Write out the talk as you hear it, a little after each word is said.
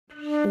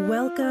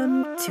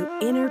Welcome to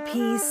Inner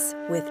Peace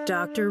with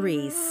Dr.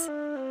 Reese,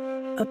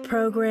 a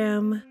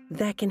program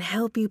that can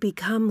help you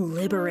become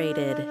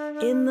liberated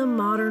in the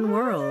modern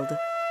world.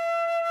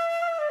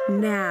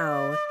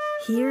 Now,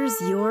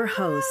 here's your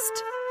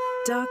host,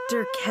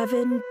 Dr.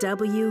 Kevin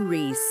W.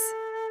 Reese.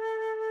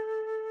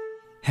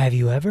 Have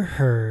you ever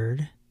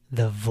heard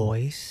the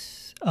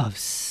voice of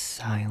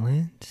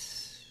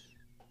silence?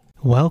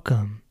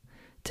 Welcome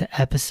to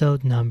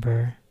episode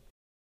number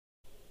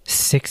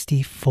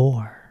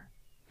 64.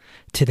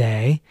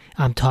 Today,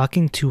 I'm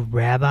talking to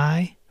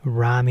Rabbi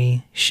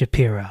Rami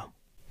Shapiro.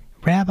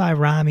 Rabbi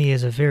Rami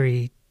is a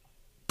very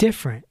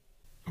different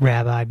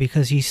rabbi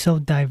because he's so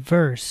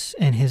diverse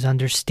in his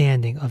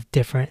understanding of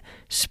different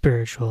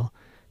spiritual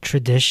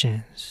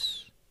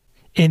traditions.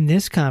 In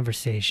this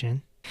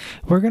conversation,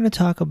 we're going to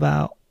talk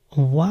about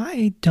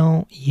why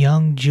don't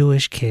young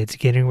Jewish kids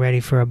getting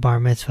ready for a bar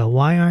mitzvah,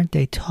 why aren't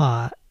they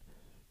taught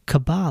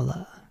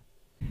Kabbalah?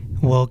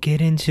 We'll get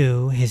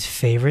into his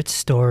favorite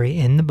story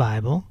in the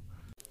Bible,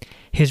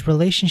 his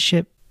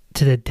relationship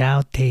to the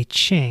Tao Te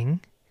Ching,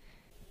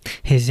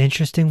 his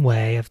interesting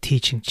way of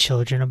teaching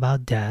children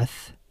about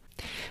death,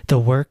 the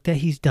work that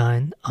he's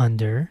done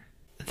under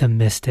the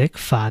mystic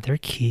Father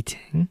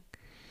Keating,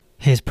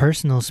 his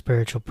personal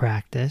spiritual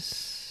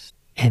practice,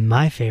 and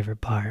my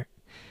favorite part,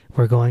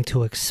 we're going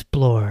to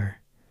explore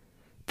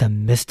the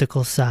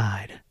mystical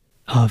side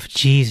of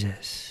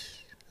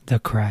Jesus the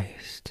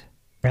Christ.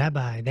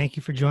 Rabbi, thank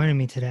you for joining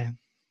me today.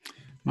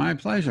 My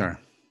pleasure.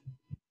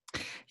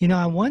 You know,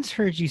 I once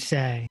heard you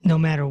say, no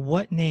matter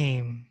what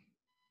name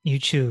you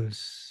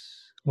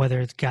choose, whether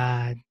it's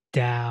God,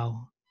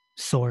 Tao,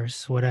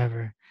 Source,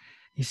 whatever,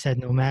 you said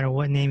no matter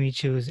what name you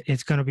choose,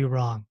 it's going to be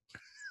wrong.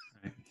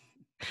 Right.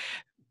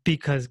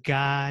 Because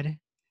God,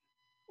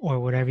 or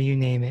whatever you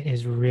name it,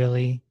 is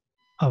really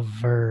a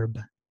verb.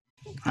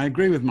 I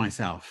agree with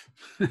myself.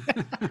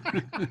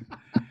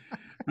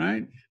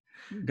 Right?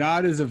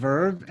 God is a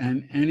verb,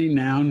 and any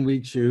noun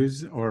we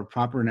choose or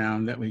proper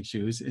noun that we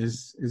choose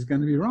is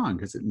going to be wrong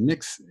because it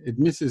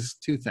misses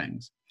two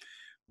things.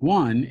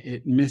 One,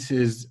 it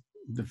misses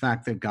the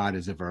fact that God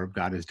is a verb,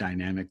 God is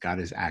dynamic, God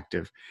is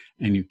active,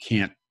 and you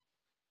can't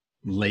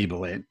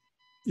label it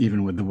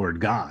even with the word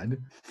God.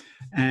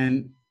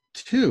 And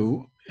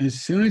two,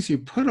 as soon as you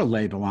put a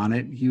label on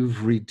it,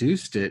 you've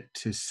reduced it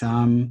to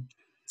some,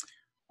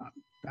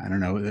 I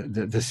don't know,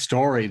 the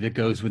story that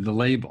goes with the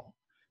label.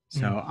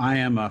 So I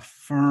am a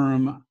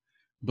firm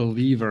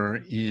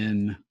believer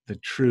in the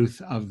truth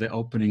of the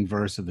opening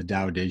verse of the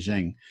Tao Te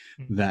Ching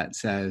that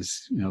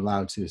says,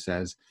 Lao Tzu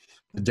says,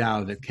 the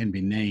Tao that can be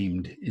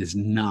named is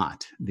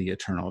not the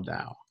eternal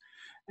Tao.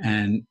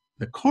 And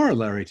the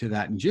corollary to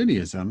that in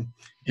Judaism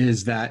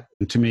is that,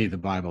 to me, the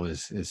Bible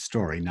is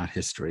story, not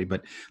history.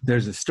 But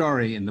there's a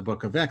story in the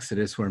book of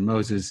Exodus where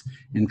Moses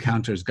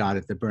encounters God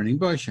at the burning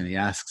bush, and he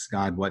asks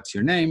God, "What's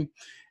your name?"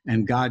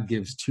 And God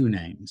gives two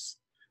names,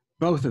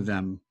 both of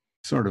them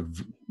sort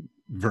of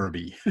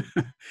verby.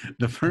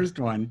 The first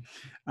one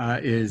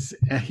is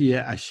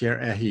Ehiyah Asher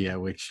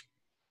Ehiyah, which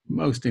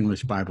most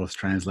English Bibles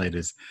translate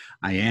as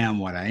I am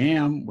what I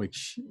am,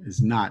 which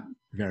is not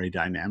very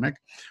dynamic,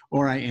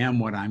 or I am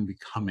what I'm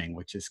becoming,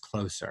 which is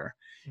closer.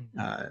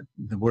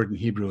 The word in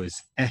Hebrew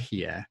is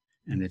Ehiyah,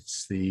 and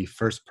it's the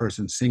first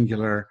person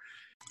singular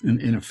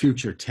in a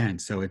future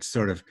tense. So it's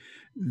sort of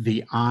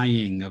the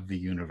eyeing of the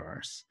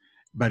universe.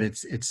 But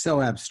it's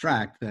so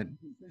abstract that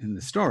in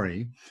the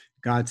story,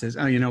 God says,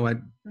 oh, you know what?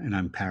 And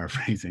I'm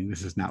paraphrasing.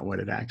 This is not what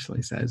it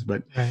actually says.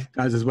 But right.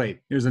 God says,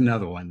 wait, here's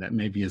another one that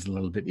maybe is a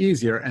little bit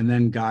easier. And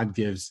then God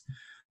gives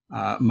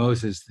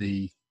Moses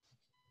the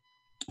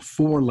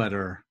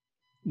four-letter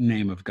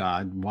name of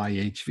God,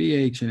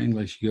 YHVH in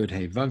English,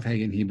 Yod-He,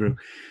 Vav-He in Hebrew,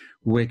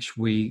 which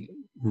we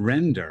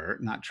render,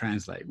 not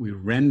translate, we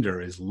render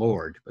as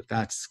Lord. But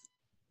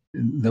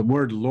the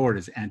word Lord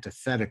is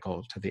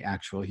antithetical to the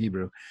actual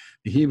Hebrew.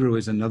 The Hebrew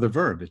is another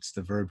verb. It's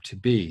the verb to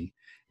be,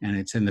 and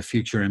it's in the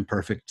future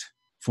imperfect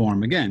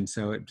form again.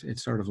 So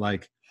it's sort of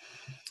like,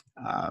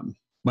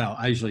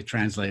 I usually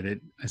translate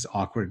it, as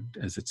awkward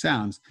as it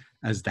sounds,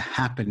 as the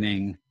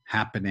happening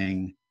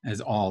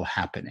as all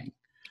happening.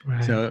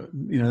 Right. So,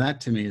 that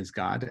to me is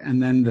God.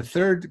 And then the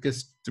third,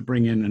 just to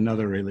bring in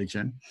another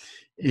religion,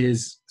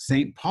 is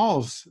St.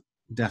 Paul's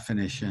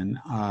definition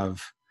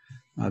of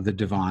the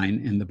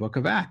divine in the book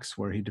of Acts,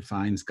 where he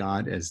defines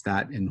God as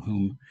that in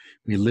whom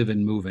we live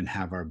and move and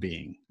have our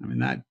being. I mean,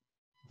 that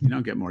you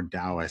don't get more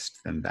Taoist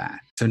than that.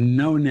 So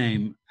no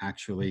name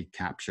actually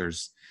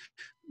captures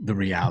the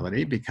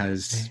reality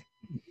because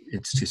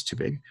it's just too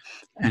big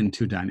and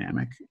too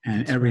dynamic.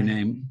 And every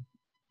name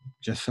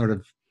just sort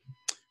of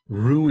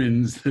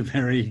ruins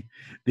the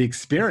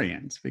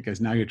experience, because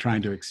now you're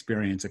trying to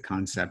experience a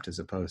concept as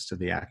opposed to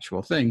the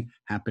actual thing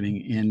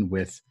happening in,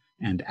 with,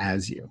 and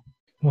as you.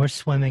 We're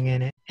swimming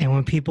in it. And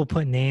when people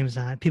put names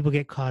on it, people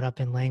get caught up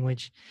in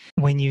language.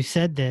 When you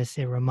said this,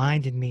 it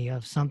reminded me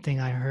of something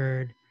I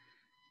heard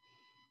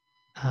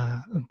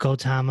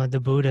Gautama the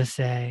Buddha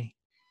say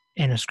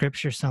in a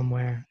scripture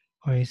somewhere,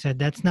 where he said,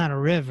 that's not a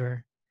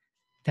river,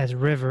 that's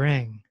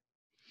rivering.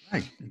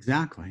 Right,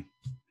 exactly.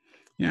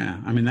 Yeah,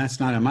 I mean, that's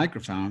not a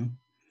microphone.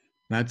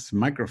 That's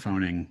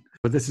microphoning.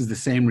 But this is the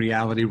same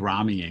reality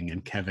Ramiing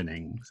and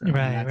Kevining. So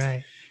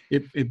Right.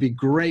 it'd be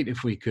great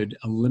if we could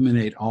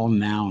eliminate all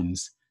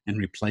nouns and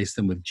replace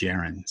them with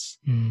gerunds.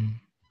 Mm.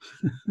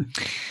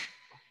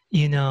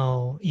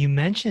 You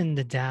mentioned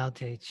the Tao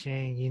Te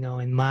Ching.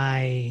 In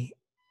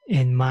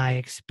my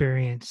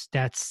experience,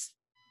 that's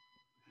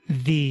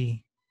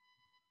the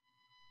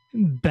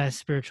best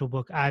spiritual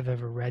book I've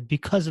ever read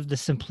because of the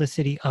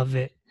simplicity of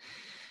it.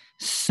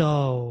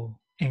 So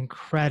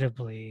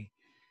incredibly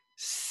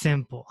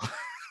simple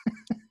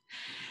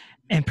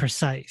and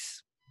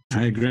precise.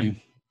 I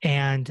agree.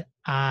 And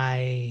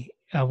I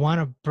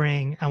want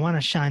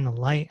to shine the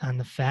light on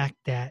the fact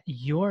that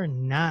you're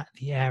not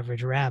the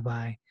average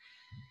rabbi.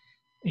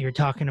 You're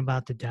talking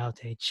about the Tao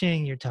Te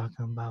Ching. You're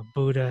talking about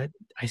Buddha.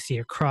 I see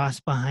a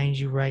cross behind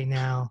you right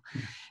now.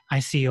 I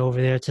see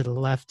over there to the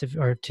left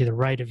or to the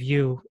right of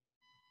you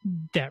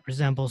that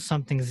resembles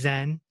something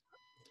Zen.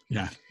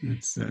 Yeah,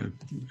 it's an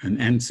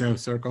Enso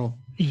circle.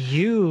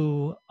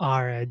 You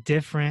are a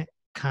different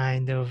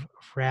kind of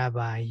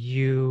rabbi.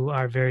 You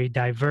are very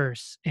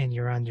diverse in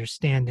your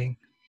understanding.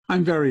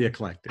 I'm very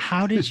eclectic.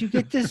 How did you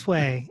get this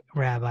way,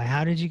 Rabbi?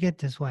 How did you get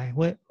this way?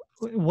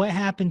 What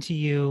happened to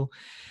you,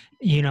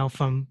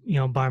 from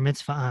bar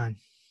mitzvah on?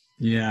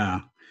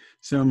 Yeah.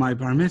 So my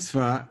bar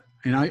mitzvah,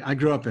 I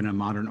grew up in a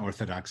modern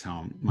Orthodox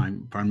home. My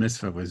bar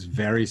mitzvah was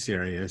very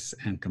serious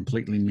and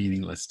completely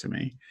meaningless to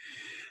me.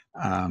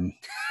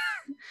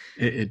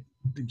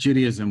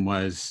 Judaism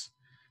was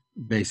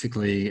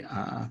basically,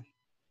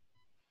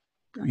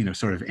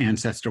 sort of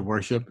ancestor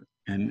worship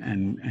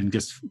and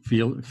just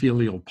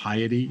filial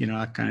piety,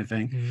 that kind of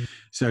thing. Mm-hmm.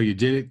 So you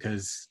did it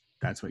because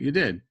that's what you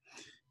did.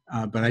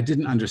 But I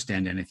didn't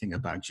understand anything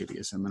about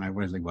Judaism, and I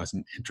really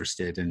wasn't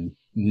interested. And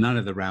none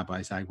of the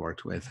rabbis I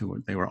worked with,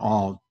 they were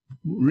all,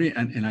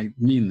 and I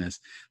mean this,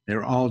 they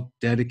were all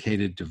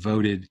dedicated,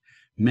 devoted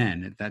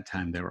men. At that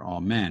time, they were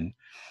all men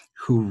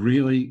who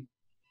really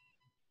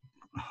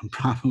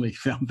probably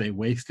felt they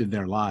wasted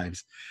their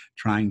lives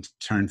trying to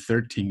turn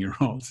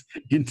 13-year-olds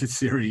into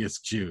serious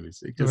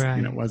Jews. It just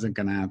it wasn't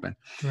going to happen.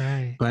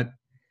 Right. But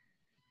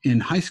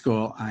in high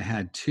school, I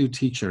had two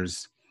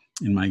teachers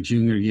in my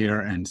junior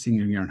year and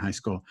senior year in high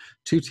school,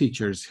 two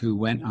teachers who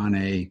went on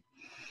it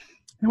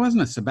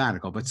wasn't a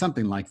sabbatical, but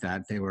something like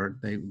that. They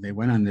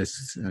went on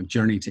this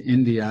journey to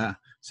India,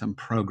 some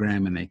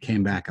program, and they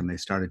came back and they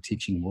started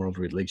teaching world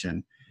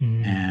religion.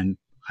 Mm. And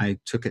I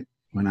took it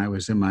when I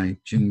was in my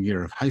junior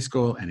year of high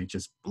school, and it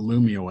just blew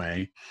me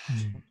away.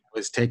 Mm. I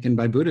was taken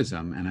by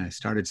Buddhism, and I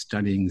started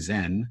studying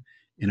Zen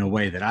in a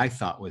way that I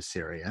thought was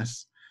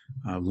serious.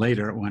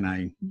 Later, when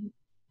I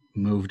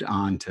moved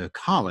on to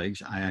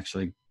college, I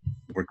actually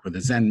worked with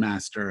a Zen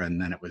master,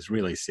 and then it was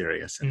really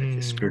serious. And if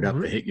you screwed up,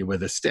 they hit you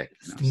with a stick.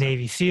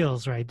 Navy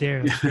SEALs right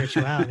there,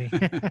 spirituality.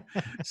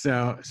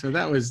 So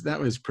that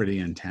was pretty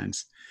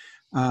intense.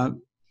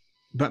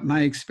 But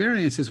my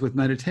experiences with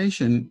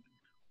meditation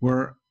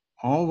were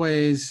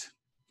always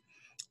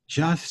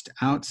just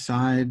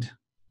outside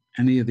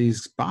any of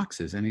these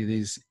boxes, any of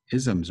these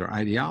isms or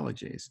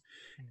ideologies.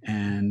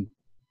 And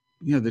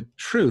the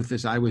truth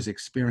is I was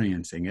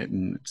experiencing it,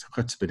 and it's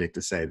chutzpahdik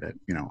to say that,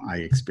 I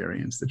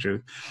experienced the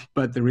truth.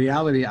 But the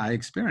reality I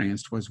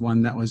experienced was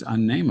one that was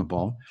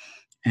unnameable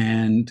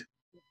and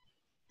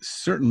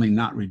certainly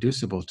not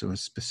reducible to a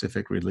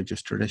specific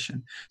religious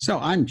tradition. So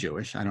I'm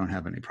Jewish. I don't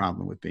have any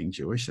problem with being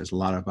Jewish. There's a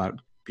lot about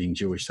being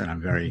Jewish that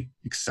I'm very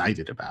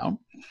excited about.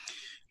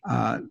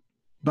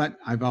 But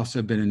I've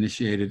also been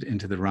initiated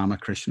into the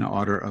Ramakrishna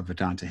order of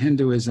Vedanta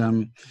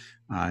Hinduism.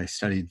 I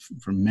studied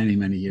for many,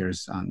 many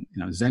years on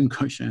Zen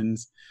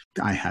cushions.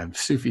 I have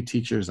Sufi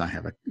teachers.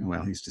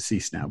 He's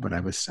deceased now, but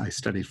I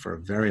studied for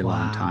a very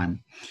long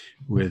time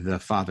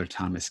with Father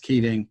Thomas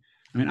Keating.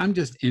 I mean, I'm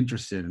just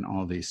interested in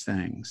all these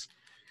things.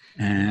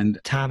 And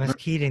Thomas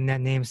Keating,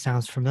 that name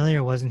sounds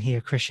familiar. Wasn't he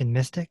a Christian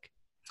mystic?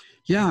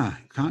 Yeah,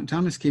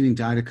 Thomas Keating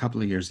died a couple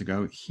of years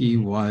ago. He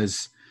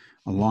was,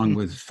 along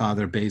with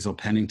Father Basil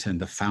Pennington,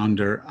 the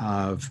founder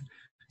of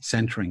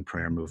centering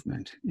prayer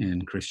movement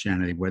in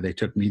Christianity, where they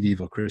took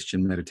medieval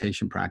Christian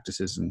meditation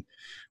practices and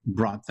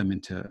brought them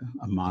into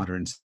a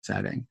modern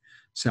setting.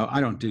 So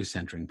I don't do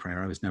centering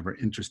prayer. I was never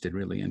interested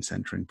really in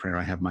centering prayer.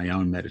 I have my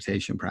own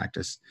meditation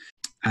practice.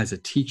 As a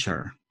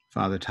teacher,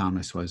 Father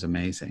Thomas was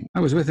amazing. I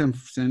was with him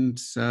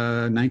since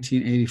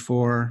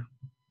 1984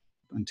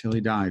 until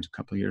he died a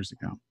couple of years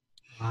ago.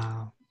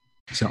 Wow.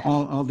 So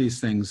all these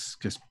things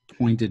just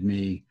pointed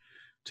me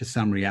to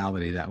some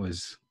reality that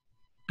was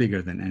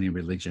bigger than any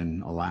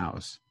religion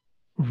allows.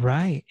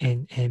 Right.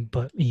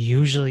 But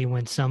usually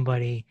when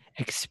somebody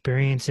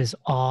experiences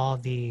all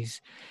these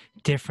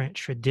different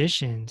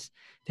traditions,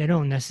 they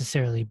don't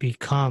necessarily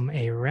become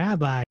a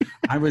rabbi.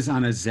 I was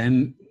on a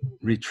Zen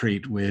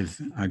retreat with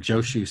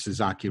Joshu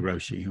Suzaki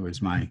Roshi, who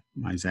is my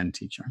Zen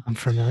teacher. I'm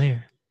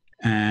familiar.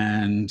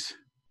 And,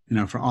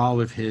 for all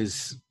of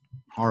his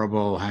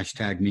horrible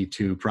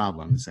 #MeToo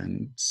problems,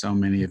 and so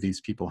many of these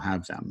people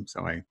have them.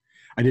 So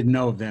I didn't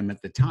know of them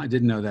at the time. I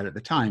didn't know that at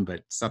the time,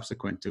 but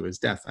subsequent to his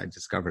death, I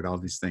discovered all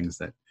these things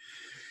that,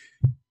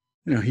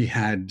 he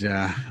had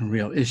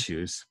real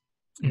issues.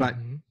 But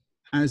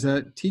as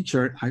a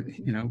teacher, at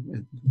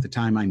the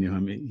time I knew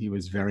him, he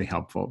was very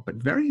helpful, but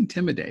very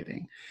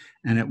intimidating.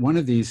 And at one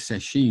of these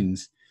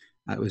sessions,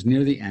 it was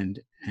near the end,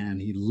 and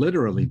he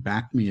literally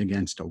backed me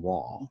against a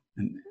wall.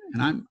 And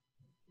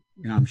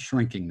I'm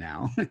shrinking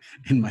now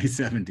in my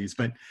 70s,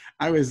 but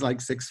I was like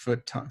 6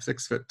 foot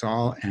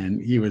tall,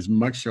 and he was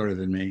much shorter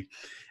than me.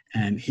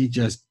 And he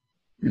just,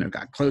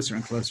 got closer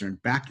and closer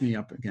and backed me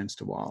up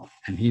against a wall.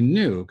 And he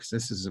knew, because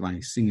this is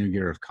my senior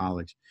year of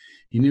college,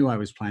 he knew I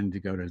was planning to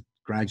go to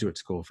graduate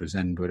school for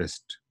Zen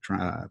Buddhist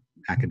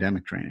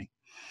academic training,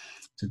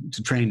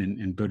 to train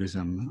in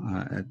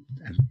Buddhism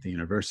at the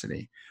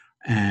university.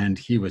 And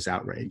he was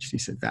outraged. He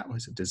said, that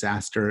was a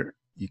disaster.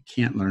 You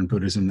can't learn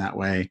Buddhism that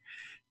way.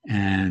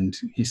 And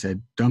he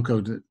said, don't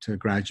go to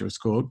graduate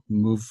school,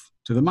 move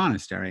to the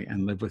monastery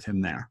and live with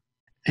him there.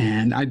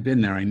 And I'd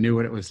been there. I knew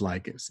what it was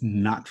like. It's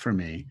not for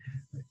me.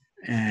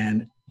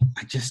 And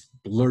I just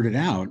blurted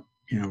out,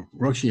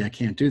 Roshi, I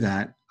can't do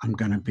that. I'm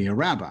going to be a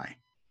rabbi.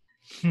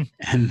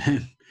 And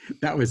then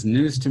that was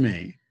news to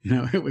me.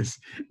 It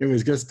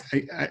was just,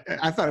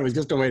 I thought it was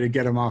just a way to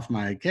get him off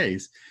my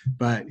case.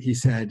 But he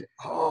said,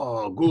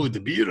 oh,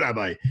 good, be a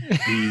rabbi,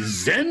 be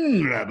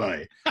Zen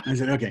rabbi. I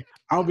said, okay,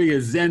 I'll be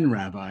a Zen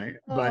rabbi,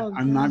 but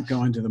I'm not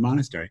going to the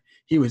monastery.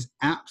 He was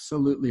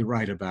absolutely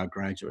right about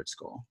graduate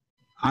school.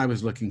 I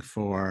was looking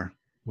for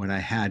what I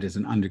had as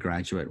an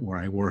undergraduate, where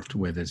I worked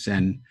with a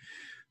Zen,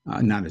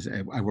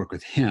 I worked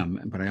with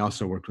him, but I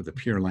also worked with a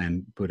Pure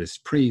Land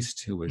Buddhist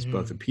priest who was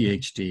both a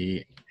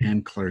PhD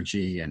and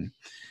clergy, and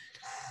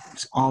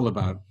it's all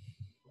about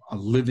a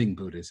living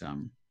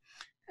Buddhism.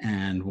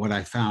 And what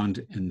I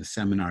found in the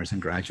seminars in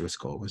graduate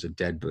school was a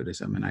dead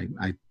Buddhism, and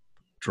I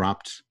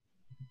dropped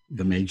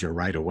the major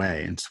right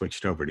away and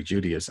switched over to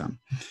Judaism,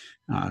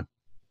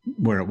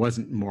 where it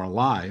wasn't more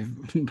alive,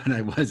 but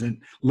I wasn't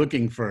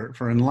looking for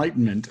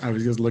enlightenment. I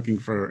was just looking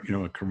for,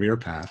 a career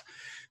path.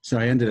 So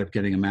I ended up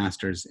getting a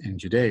master's in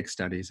Judaic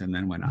studies and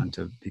then went on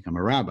to become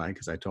a rabbi,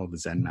 because I told the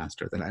Zen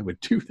master that I would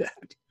do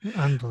that.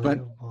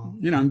 Unbelievable.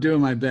 But, I'm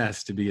doing my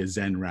best to be a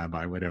Zen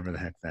rabbi, whatever the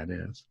heck that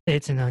is.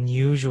 It's an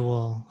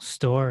unusual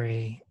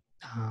story.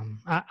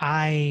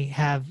 I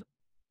have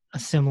a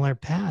similar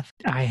path.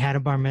 I had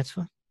a bar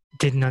mitzvah,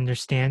 didn't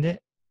understand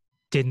it,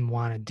 didn't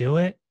want to do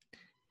it.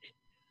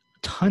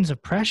 Tons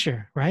of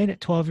pressure, right?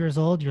 At 12 years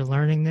old, you're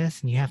learning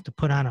this, and you have to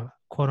put on a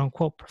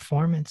quote-unquote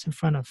performance in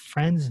front of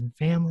friends and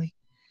family.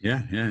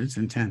 Yeah, it's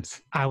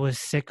intense. I was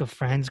sick of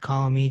friends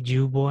calling me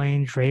Jew boy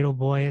and dreidel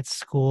boy at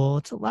school.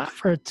 It's a lot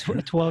for a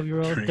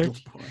 12-year-old.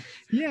 Dreidel boy.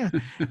 Yeah.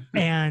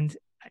 And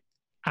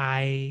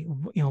I,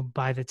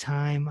 by the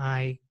time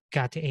I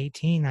got to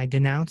 18, I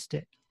denounced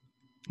it.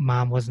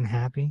 Mom wasn't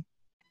happy.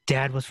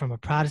 Dad was from a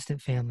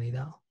Protestant family,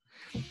 though.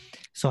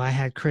 So I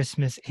had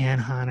Christmas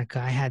and Hanukkah.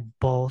 I had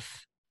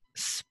both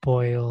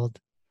spoiled,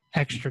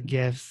 extra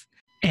gifts.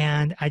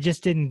 And I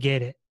just didn't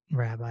get it,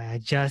 Rabbi. I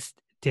just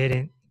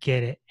didn't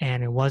get it.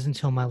 And it wasn't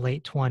until my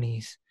late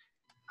 20s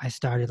I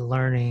started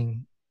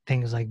learning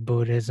things like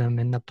Buddhism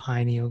and the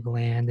pineal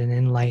gland and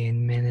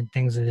enlightenment and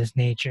things of this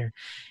nature.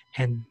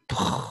 And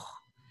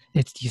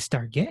you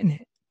start getting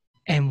it.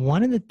 And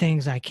one of the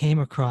things I came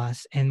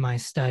across in my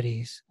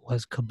studies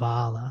was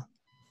Kabbalah.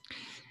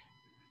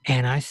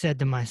 And I said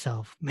to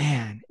myself,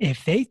 man,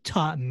 if they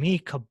taught me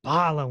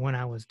Kabbalah when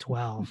I was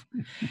 12,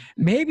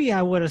 maybe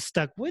I would have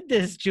stuck with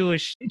this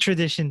Jewish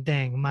tradition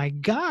thing. My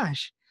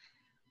gosh,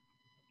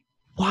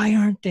 why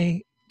aren't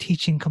they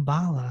teaching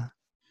Kabbalah?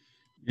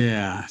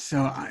 Yeah, so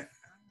I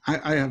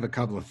have a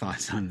couple of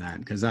thoughts on that,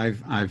 because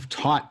I've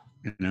taught,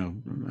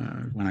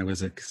 when I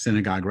was a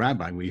synagogue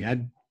rabbi, we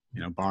had,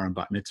 bar and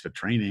bat mitzvah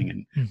training,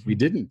 and we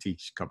didn't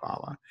teach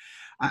Kabbalah.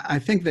 I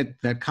think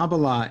that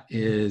Kabbalah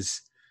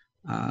is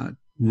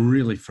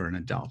really for an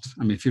adult.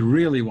 I mean, if you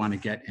really want to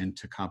get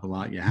into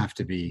Kabbalah, you have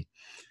to be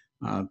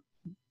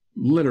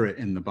literate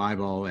in the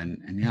Bible, and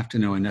you have to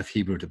know enough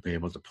Hebrew to be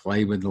able to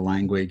play with the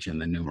language and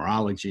the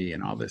numerology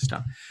and all this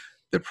stuff.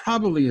 There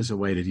probably is a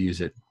way to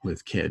use it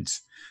with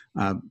kids,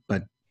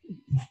 but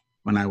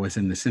when I was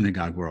in the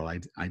synagogue world,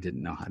 I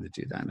didn't know how to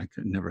do that. I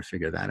could never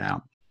figure that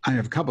out. I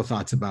have a couple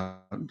thoughts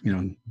about,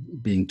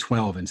 being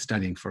 12 and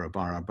studying for a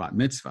bar or bat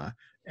mitzvah.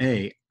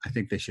 I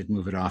think they should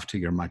move it off to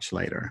you're much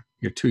later.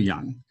 You're too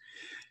young.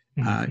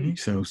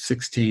 So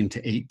 16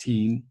 to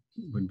 18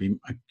 would be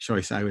a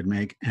choice I would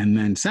make. And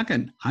then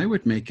second, I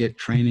would make it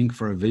training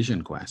for a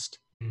vision quest.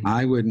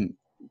 I wouldn't,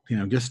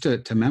 just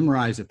to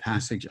memorize a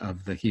passage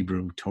of the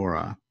Hebrew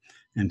Torah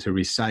and to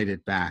recite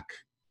it back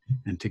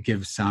and to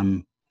give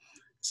some,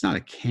 it's not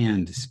a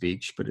canned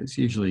speech, but it's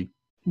usually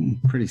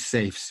pretty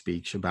safe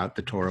speech about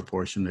the Torah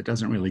portion that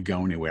doesn't really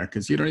go anywhere,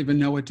 because you don't even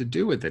know what to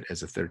do with it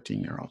as a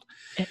 13-year-old.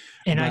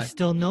 And I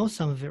still know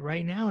some of it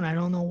right now, and I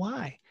don't know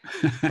why.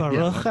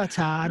 Baruch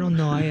atah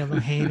Adonai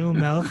Eloheinu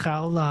melech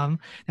haolam.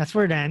 That's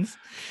where it ends.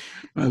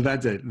 Well,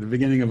 that's it. The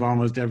beginning of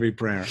almost every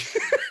prayer.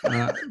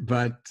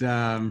 But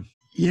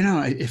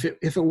if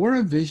it were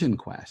a vision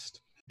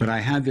quest, But I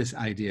had this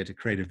idea to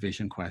create a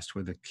vision quest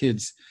where the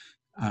kids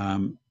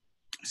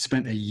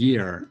spent a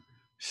year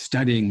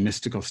studying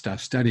mystical stuff,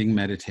 studying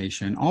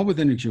meditation, all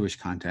within a Jewish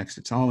context.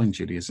 It's all in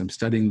Judaism,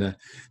 studying the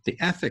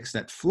ethics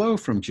that flow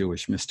from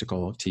Jewish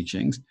mystical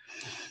teachings,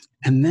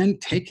 and then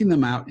taking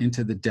them out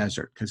into the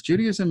desert, because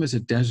Judaism is a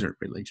desert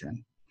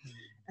religion.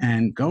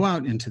 And go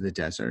out into the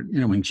desert. You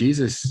know, when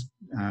Jesus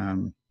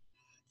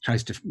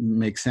tries to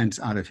make sense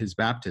out of his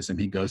baptism,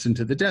 he goes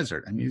into the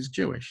desert. I mean, he's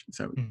Jewish,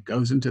 so he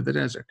goes into the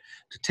desert.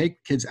 To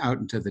take kids out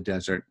into the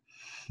desert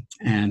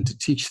and to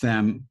teach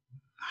them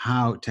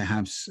how to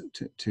have,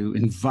 to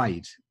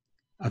invite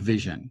a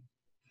vision,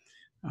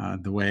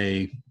 the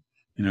way,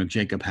 you know,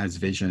 Jacob has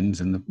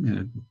visions and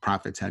the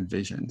prophets had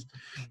visions.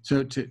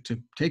 So to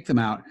take them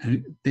out,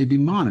 and they'd be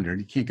monitored.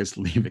 You can't just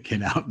leave a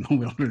kid out in the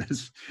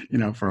wilderness, you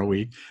know, for a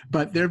week.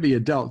 But there'd be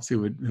adults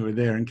who were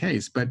there in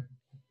case. But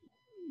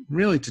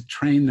really to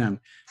train them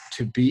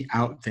to be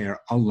out there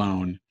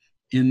alone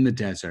in the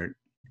desert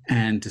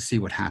and to see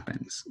what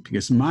happens.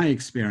 Because my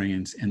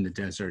experience in the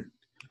desert,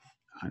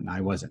 and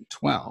I wasn't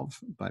 12,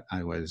 but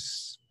I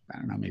was, I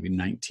don't know, maybe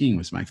 19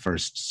 was my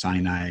first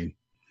Sinai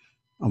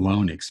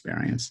alone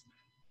experience.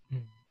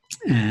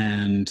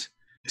 And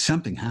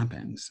something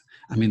happens.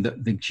 I mean,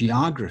 the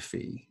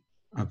geography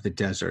of the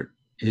desert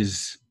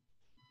is,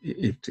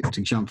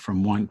 to jump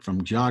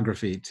from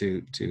geography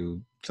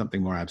to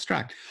something more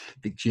abstract,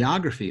 the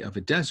geography of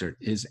a desert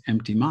is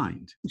empty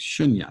mind,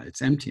 shunya,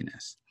 it's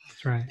emptiness.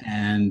 That's right.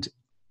 And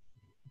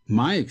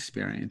my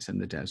experience in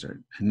the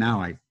desert, and now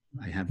I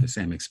have the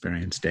same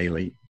experience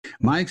daily,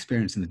 my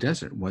experience in the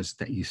desert was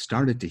that you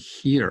started to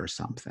hear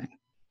something.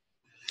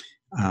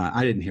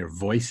 I didn't hear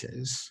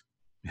voices.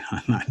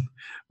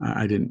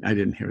 I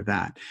didn't hear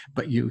that.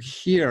 But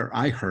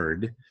I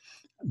heard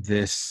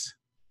this,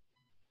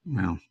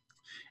 well,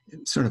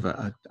 sort of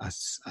a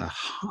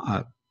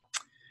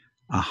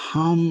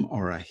hum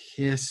or a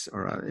hiss,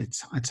 or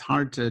it's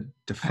hard to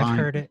define. I've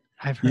heard it.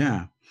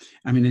 Yeah.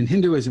 I mean, in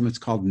Hinduism, it's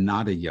called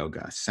nada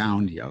yoga,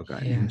 sound yoga.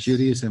 Yes. In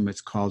Judaism,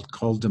 it's called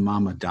kol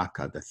damama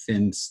daka,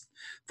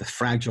 the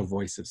fragile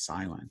voice of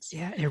silence.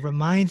 Yeah, it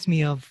reminds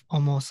me of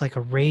almost like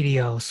a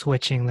radio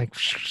switching, like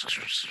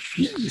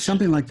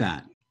something like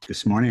that.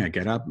 This morning, I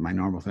get up, my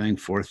normal thing,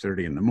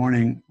 4:30 in the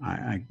morning.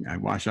 I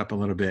wash up a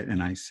little bit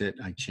and I sit,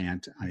 I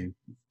chant, I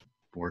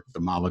work the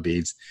mala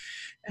beads,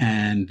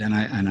 and then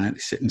I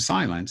sit in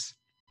silence.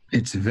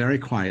 It's very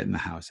quiet in the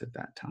house at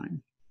that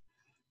time.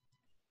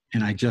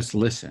 And I just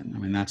listen. I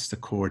mean, that's the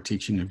core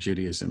teaching of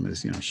Judaism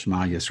is, you know,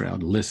 Shema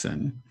Yisrael,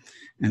 listen.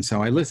 And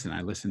so I listen.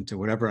 I listen to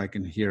whatever I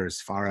can hear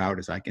as far out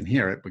as I can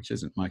hear it, which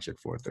isn't much at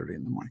 4:30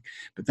 in the morning.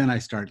 But then I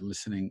start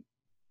listening,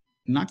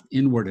 not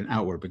inward and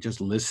outward, but just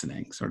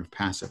listening, sort of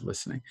passive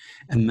listening.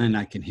 And then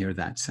I can hear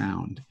that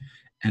sound.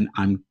 And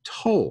I'm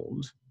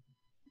told,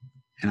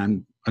 and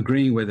I'm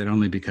agreeing with it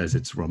only because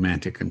it's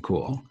romantic and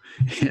cool,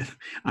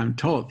 I'm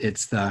told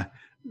it's the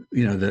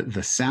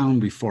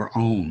sound before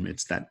Om.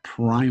 It's that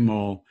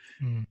primal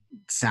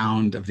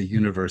sound of the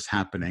universe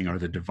happening, or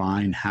the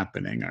divine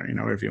happening, or, you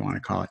know, whatever you want to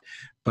call it.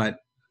 But,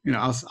 you know,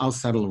 I'll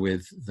settle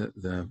with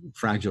the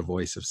fragile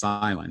voice of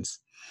silence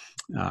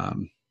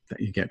that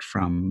you get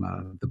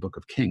from the Book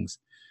of Kings.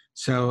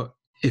 So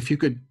if you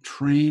could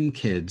train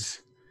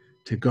kids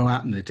to go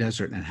out in the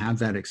desert and have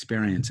that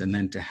experience, and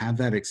then to have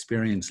that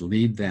experience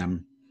lead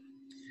them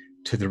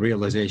to the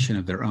realization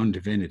of their own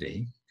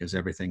divinity, because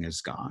everything is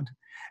God,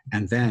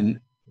 and then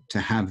to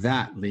have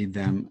that lead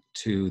them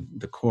to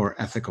the core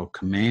ethical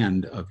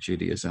command of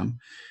Judaism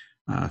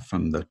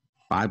from the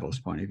Bible's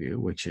point of view,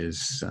 which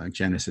is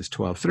Genesis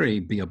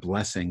 12:3, be a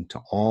blessing to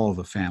all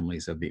the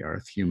families of the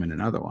earth, human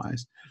and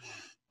otherwise.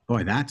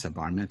 Boy, that's a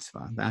bar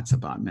mitzvah. That's a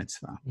bat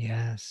mitzvah.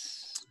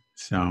 Yes.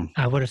 So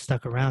I would have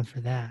stuck around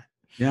for that.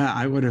 Yeah,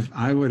 I would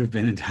have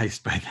been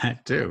enticed by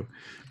that too.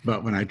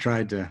 But when I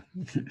tried to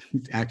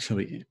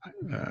actually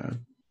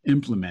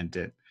implement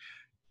it,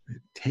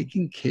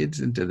 taking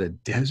kids into the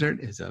desert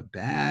is a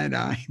bad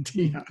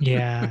idea.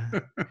 Yeah.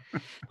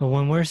 But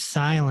when we're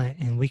silent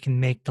and we can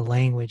make the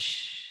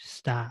language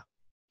stop,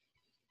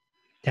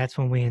 that's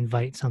when we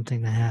invite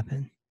something to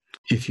happen.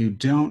 If you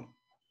don't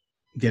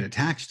get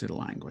attached to the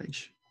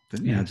language,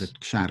 the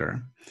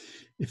chatter,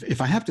 if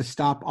I have to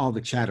stop all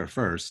the chatter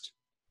first,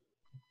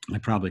 I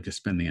probably could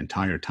spend the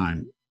entire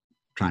time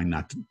trying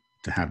not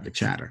to have the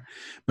chatter.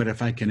 But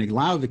if I can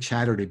allow the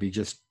chatter to be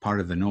just part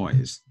of the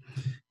noise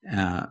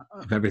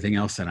of everything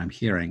else that I'm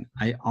hearing,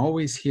 I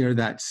always hear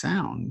that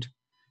sound.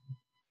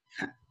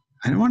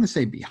 I don't want to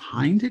say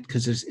behind it,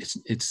 because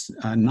it's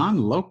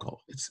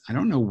non-local. I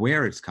don't know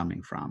where it's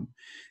coming from.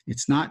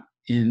 It's not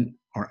in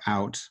or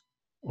out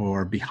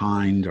or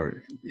behind,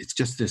 or it's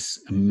just this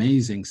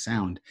amazing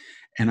sound.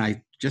 And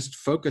I just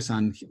focus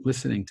on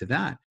listening to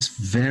that. It's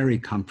very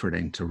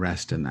comforting to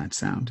rest in that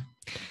sound.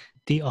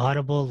 The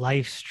audible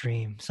life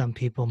stream, some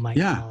people might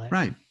call it. Yeah,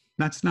 right.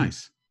 That's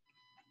nice.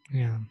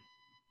 Yeah.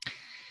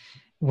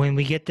 When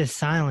we get this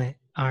silent,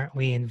 aren't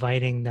we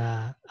inviting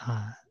the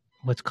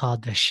what's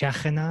called the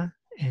Shekhinah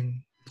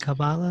in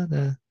Kabbalah,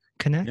 the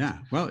connect? Yeah.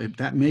 Well,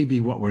 that may be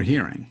what we're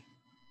hearing.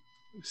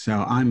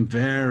 So I'm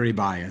very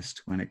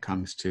biased when it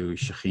comes to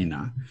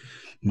Shekhinah.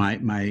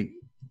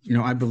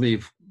 I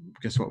believe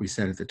just what we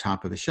said at the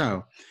top of the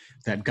show,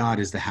 that God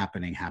is the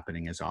happening,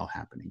 happening is all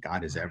happening.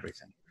 God is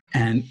everything.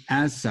 And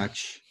as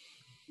such,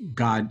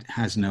 God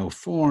has no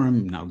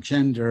form, no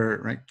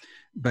gender, right?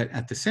 But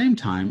at the same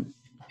time,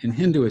 in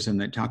Hinduism,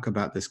 they talk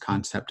about this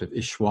concept of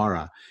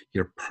Ishwara,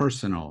 your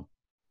personal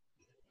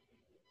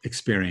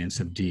experience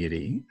of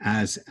deity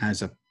as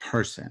a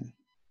person.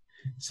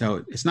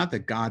 So it's not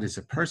that God is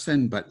a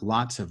person, but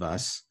lots of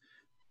us,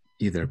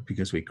 either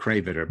because we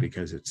crave it or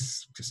because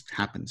it's just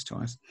happens to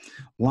us,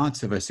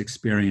 lots of us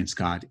experience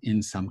God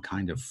in some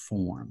kind of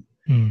form.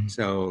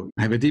 So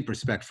I have a deep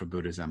respect for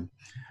Buddhism,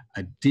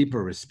 a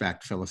deeper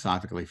respect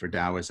philosophically for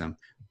Taoism,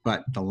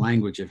 but the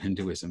language of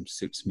Hinduism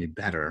suits me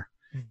better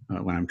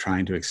when I'm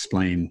trying to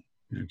explain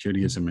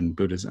Judaism and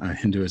Buddhism.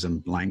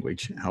 Hinduism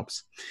language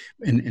helps.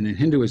 And in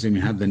Hinduism,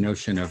 you have the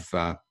notion of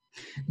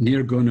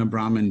Nirguna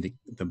Brahman,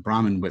 the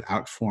Brahman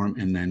without form,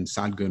 and then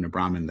Sadguna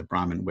Brahman, the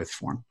Brahman with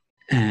form.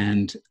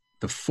 And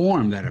the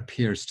form that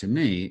appears to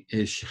me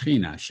is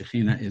Shekhinah.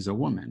 Shekhinah is a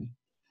woman.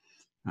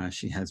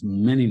 She has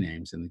many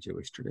names in the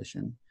Jewish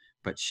tradition,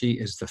 but she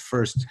is the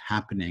first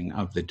happening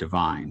of the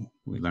divine.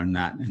 We learn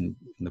that in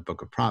the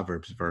book of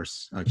Proverbs,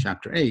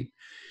 chapter 8.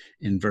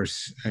 In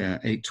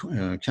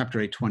chapter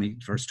 8,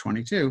 verse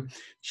 22,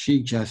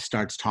 she just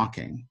starts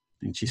talking,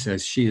 and she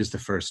says she is the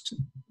first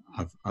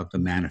of the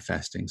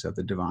manifestings of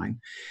the divine.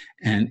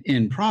 And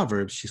in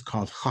Proverbs, she's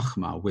called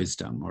Chachma,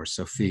 wisdom, or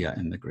Sophia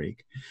in the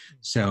Greek.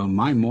 So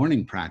my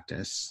morning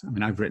practice,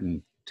 I've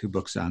written 2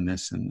 books on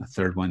this and a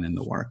third one in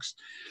the works.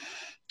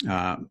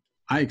 I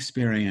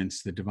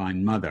experience the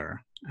Divine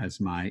Mother as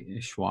my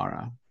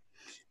Ishwara,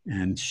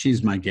 and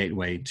she's my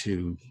gateway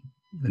to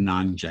the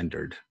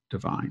non-gendered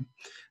divine.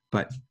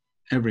 But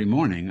every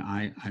morning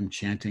I'm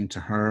chanting to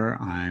her,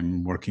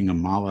 I'm working a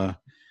mala,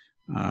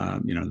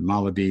 the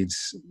mala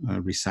beads,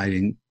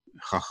 reciting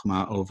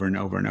Chachma over and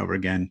over and over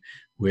again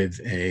with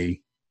a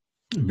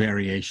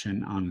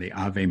variation on the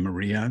Ave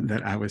Maria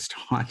that I was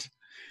taught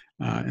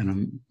in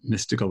a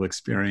mystical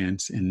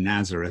experience in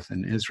Nazareth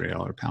in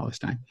Israel or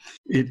Palestine.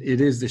 It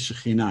is the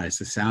Shekhinah, it's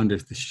the sound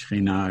of the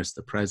Shekhinah, it's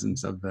the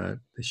presence of the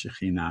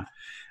Shekhinah.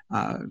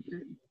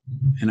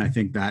 And I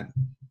think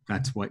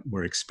that's what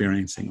we're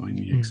experiencing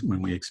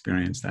when we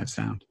experience that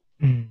sound.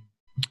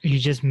 You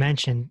just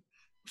mentioned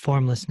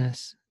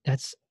formlessness.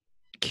 That's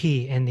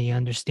key in the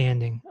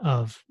understanding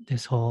of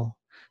this whole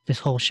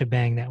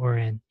shebang that we're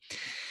in.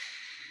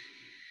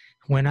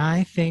 When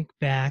I think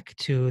back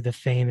to the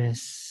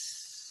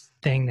famous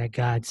thing that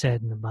God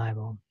said in the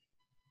Bible,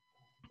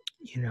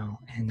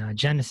 in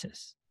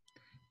Genesis,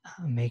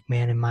 make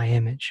man in my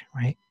image,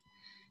 right?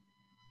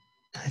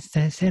 I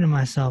say to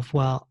myself,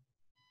 well,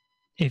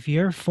 if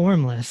you're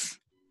formless,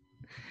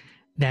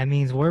 that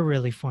means we're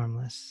really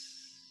formless.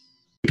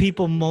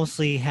 People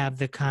mostly have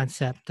the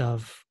concept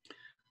of,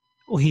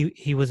 well,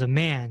 he was a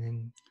man,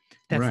 and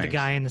that's right. The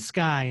guy in the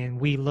sky, and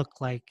we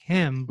look like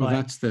him. But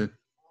well,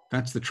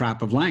 that's the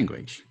trap of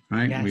language,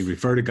 right? Yes. We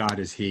refer to God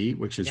as he,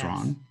 which is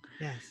wrong.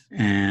 Yes.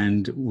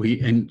 And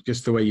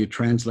just the way you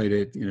translate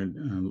it,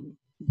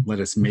 let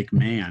us make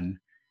man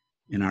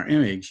in our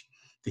image.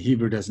 The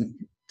Hebrew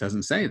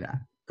doesn't say that.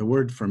 The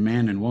word for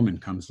man and woman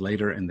comes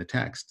later in the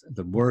text.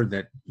 The word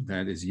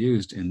that is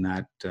used in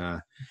that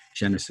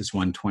Genesis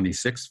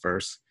 1:26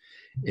 verse,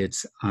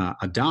 it's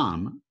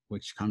Adam,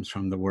 which comes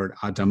from the word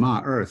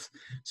Adamah, earth.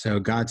 So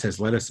God says,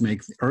 let us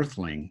make the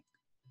earthling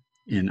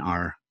in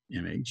our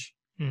image.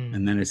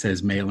 And then it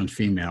says male and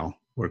female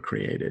were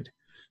created.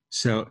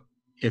 So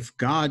if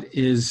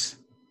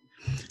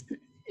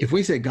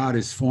we say God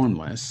is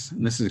formless,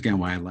 and this is again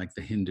why I like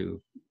the Hindu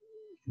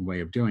way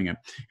of doing it.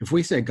 If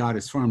we say God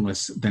is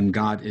formless, then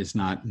God is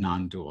not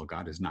non-dual.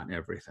 God is not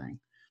everything,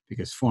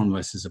 because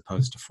formless is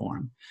opposed to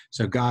form.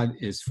 So God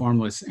is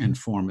formless and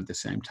form at the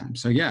same time.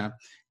 So yeah,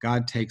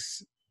 God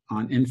takes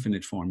on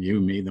infinite form.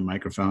 You, me, the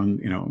microphone,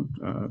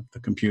 the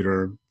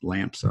computer,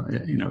 lamps.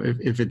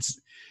 If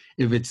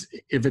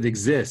it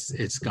exists,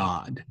 it's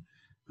God,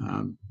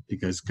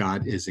 because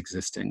God is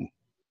existing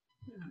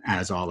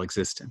as all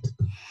existent.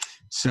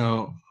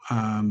 So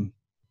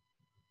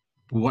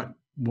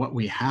what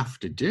we have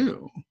to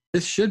do,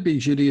 this should be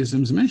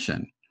Judaism's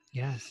mission.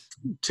 Yes.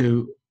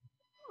 To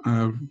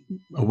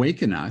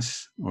awaken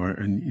us, or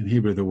in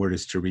Hebrew the word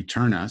is to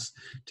return us,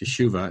 to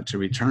teshuva, to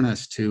return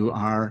us to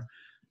our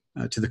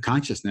to the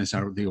consciousness,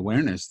 the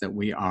awareness that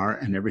we are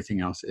and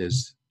everything else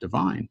is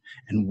divine.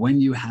 And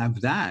when you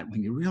have that,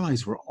 when you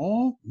realize we're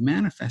all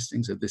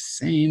manifestings of the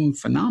same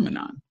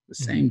phenomenon, the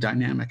same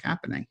dynamic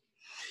happening,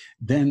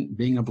 then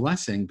being a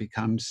blessing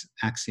becomes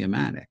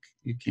axiomatic.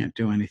 You can't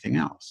do anything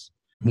else.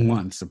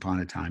 Once upon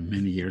a time,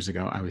 many years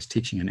ago, I was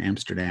teaching in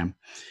Amsterdam,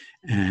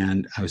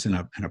 and I was in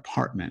an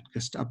apartment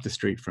just up the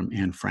street from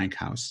Anne Frank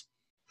House.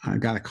 I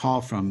got a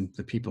call from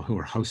the people who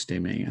were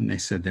hosting me, and they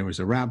said there was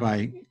a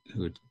rabbi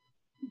who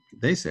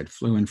they said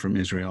flew in from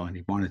Israel, and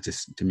he wanted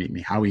to meet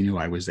me. How he knew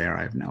I was there,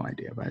 I have no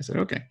idea. But I said,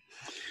 okay.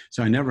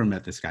 So I never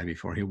met this guy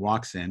before. He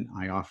walks in.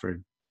 I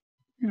offered,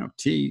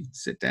 tea,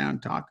 sit down,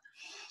 talk.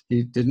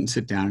 He didn't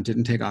sit down,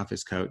 didn't take off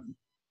his coat,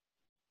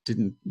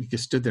 he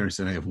just stood there and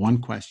said, I have one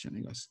question.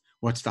 He goes,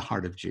 what's the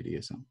heart of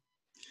Judaism?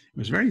 It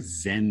was very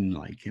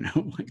Zen-like,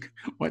 like,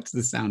 what's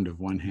the sound of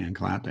one hand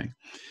clapping?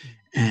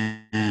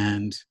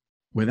 And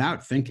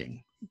without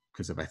thinking,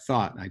 because if I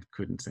thought, I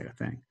couldn't say a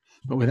thing.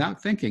 But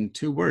without thinking,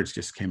 2 words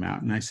just came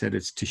out. And I said,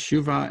 it's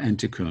teshuvah and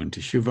tikkun.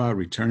 Teshuvah,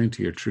 returning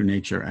to your true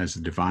nature as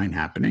a divine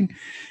happening.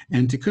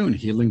 And tikkun,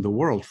 healing the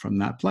world from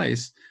that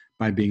place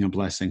by being a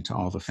blessing to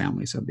all the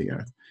families of the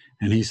earth.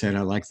 And he said,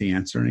 I like the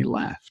answer, and he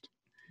left.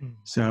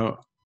 So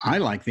I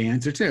like the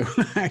answer too.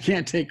 I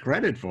can't take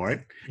credit for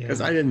it because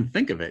I didn't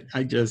think of it.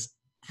 I just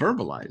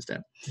verbalized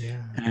it.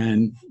 Yeah.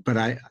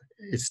 But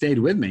it stayed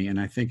with me, and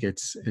I think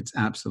it's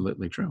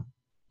absolutely true.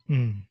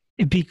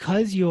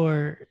 Because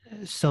you're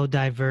so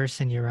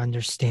diverse in your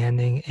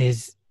understanding,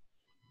 is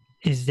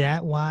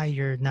that why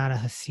you're not a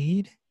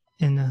Hasid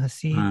in the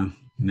Hasid?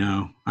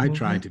 No, I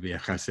tried to be a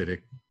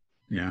Hasidic.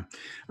 Yeah,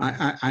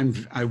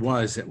 I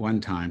was at one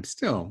time,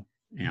 still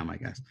am, I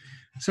guess,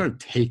 sort of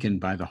taken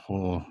by the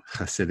whole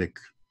Hasidic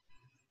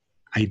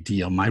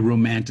ideal, my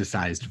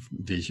romanticized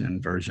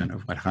version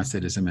of what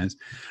Hasidism is.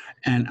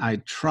 And I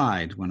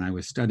tried when I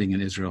was studying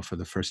in Israel for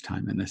the first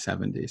time in the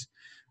 70s.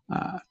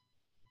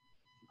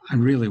 I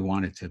really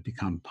wanted to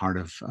become part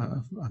of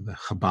the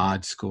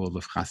Chabad school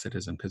of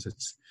Hasidism because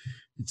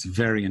it's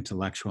very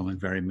intellectual and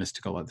very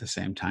mystical at the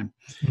same time.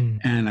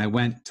 And I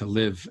went to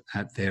live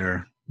at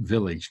their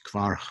village,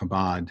 Kfar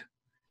Chabad,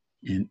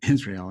 in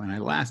Israel, and I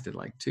lasted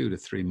like 2 to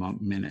 3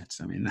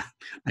 minutes. I mean,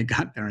 I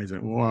got there, I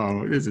said,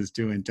 whoa, this is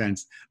too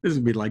intense. This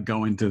would be like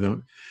going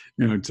to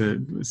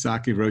to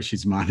Saki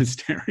Roshi's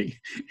monastery.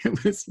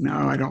 It was, no,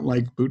 I don't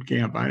like boot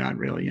camp. I'm not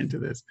really into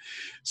this.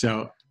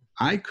 So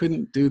I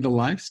couldn't do the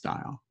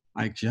lifestyle.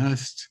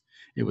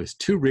 It was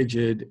too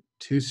rigid,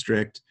 too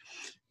strict.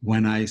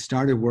 When I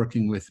started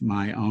working with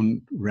my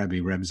own Rabbi,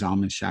 Reb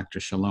Zalman Schachter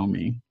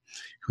Shalomi,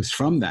 who's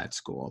from that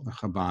school, the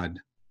Chabad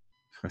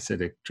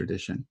Hasidic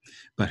tradition,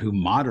 but who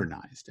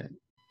modernized it.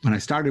 When I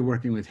started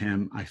working with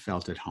him, I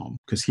felt at home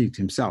because he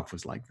himself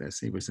was like this.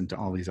 He was into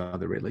all these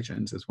other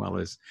religions as well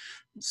as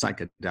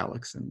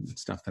psychedelics and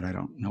stuff that I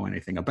don't know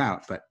anything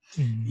about, but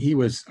he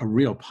was a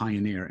real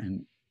pioneer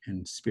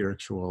in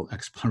spiritual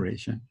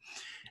exploration.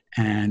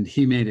 And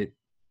he made it,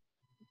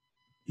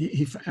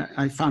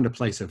 I found a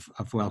place of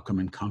welcome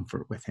and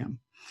comfort with him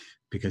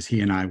because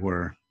he and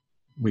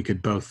we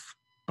could both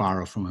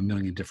borrow from a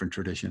million different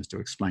traditions to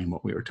explain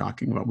what we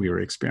were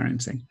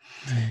experiencing.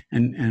 Right.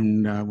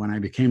 And when I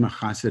became a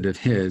chassid of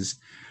his,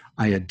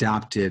 I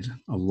adopted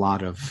a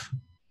lot of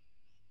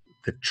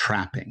the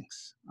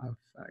trappings of,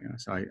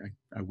 so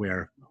I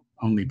wear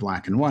only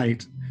black and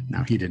white.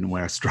 Now, he didn't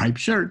wear a striped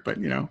shirt, but,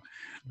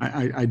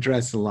 I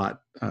dress a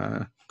lot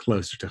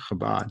closer to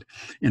Chabad,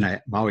 and I've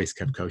always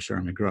kept kosher.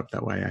 I grew up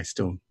that way.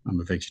 I'm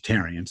a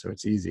vegetarian, so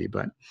it's easy,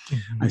 but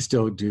I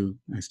still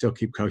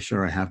keep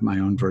kosher. I have my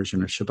own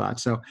version of Shabbat.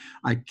 So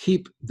I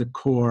keep the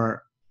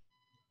core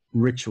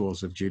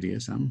rituals of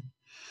Judaism,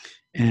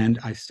 and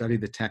I study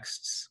the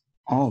texts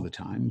all the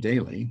time,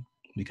 daily,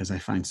 because I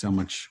find so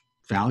much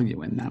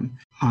value in them.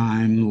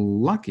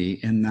 I'm lucky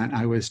in that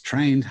I was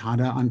trained how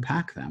to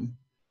unpack them.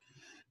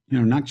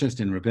 Not just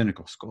in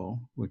rabbinical school,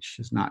 which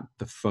is not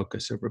the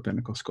focus of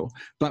rabbinical school,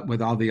 but with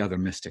all the other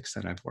mystics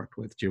that I've worked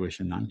with, Jewish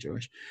and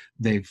non-Jewish.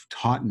 They've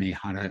taught me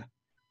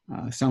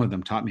some of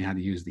them taught me how to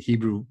use the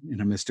Hebrew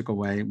in a mystical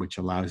way, which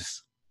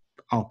allows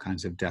all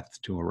kinds of depth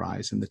to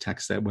arise in the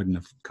text that wouldn't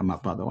have come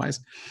up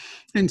otherwise.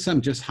 And some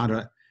just how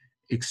to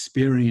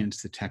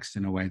experience the text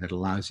in a way that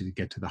allows you to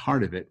get to the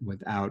heart of it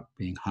without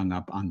being hung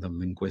up on the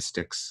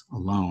linguistics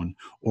alone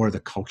or the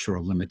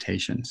cultural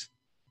limitations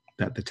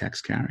that the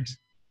text carries.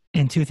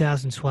 In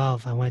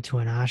 2012, I went to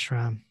an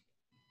ashram,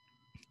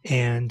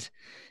 and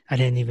I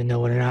didn't even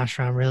know what an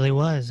ashram really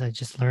was. I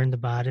just learned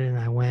about it, and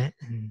I went.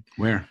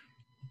 Where?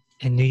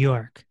 In New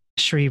York.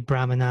 Sri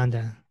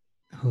Brahmananda,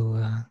 who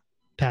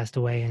passed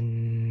away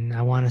in,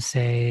 I want to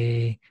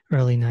say,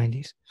 early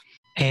 90s.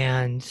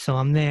 And so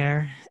I'm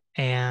there,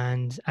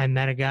 and I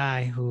met a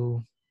guy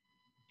who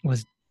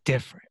was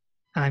different.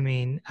 I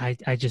mean,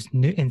 I just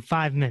knew in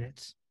 5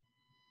 minutes.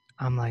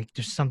 I'm like,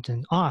 there's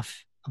something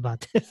off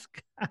about this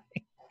guy.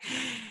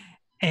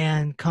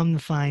 And come to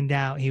find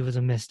out, he was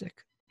a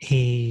mystic.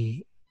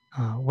 He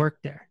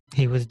worked there.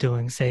 He was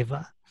doing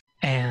seva.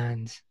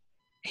 And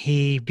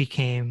he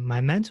became my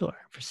mentor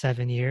for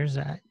 7 years.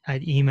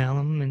 I'd email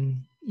him,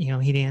 and,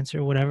 he'd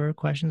answer whatever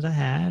questions I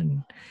had.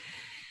 And,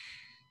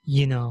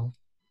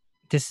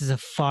 this is a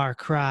far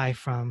cry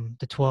from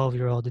the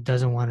 12-year-old that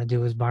doesn't want to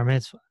do his bar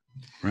mitzvah.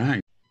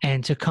 Right.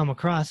 And to come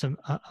across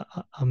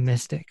a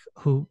mystic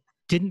who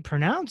didn't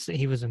pronounce that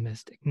he was a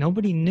mystic.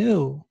 Nobody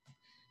knew.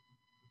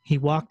 He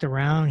walked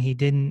around. He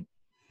didn't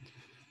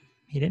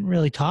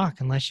really talk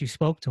unless you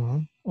spoke to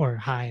him or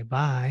hi,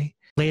 bye.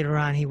 Later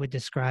on, he would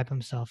describe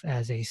himself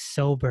as a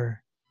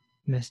sober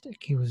mystic.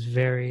 He was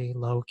very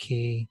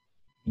low-key,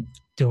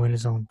 doing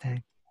his own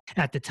thing.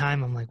 At the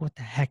time, I'm like, what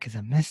the heck is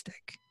a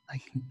mystic?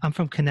 Like, I'm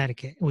from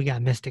Connecticut. We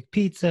got Mystic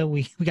Pizza.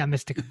 We got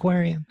Mystic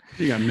Aquarium.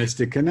 You got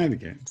Mystic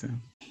Connecticut. So.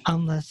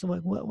 Unless,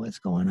 what's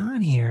going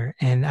on here?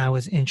 And I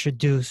was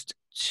introduced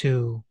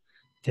to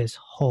this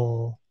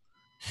whole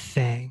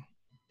thing.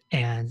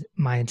 And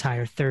my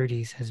entire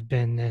 30s has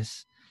been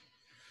this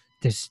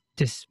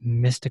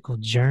mystical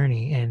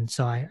journey. And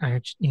so I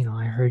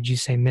heard you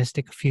say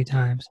mystic a few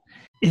times.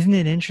 Isn't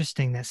it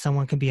interesting that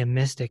someone can be a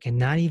mystic and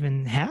not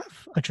even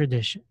have a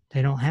tradition?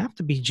 They don't have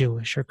to be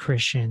Jewish or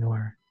Christian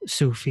or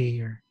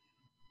Sufi or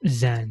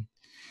Zen.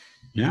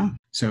 Yeah.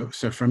 So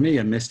for me,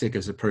 a mystic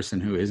is a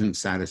person who isn't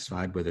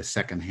satisfied with a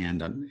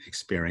secondhand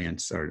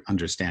experience or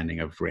understanding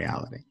of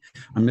reality.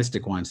 A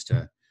mystic wants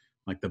to,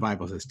 like the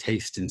Bible says,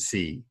 taste and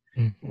see,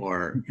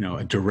 or,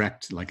 a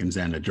direct, like in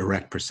Zen, a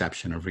direct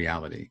perception of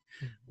reality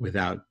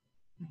without,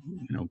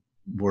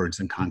 words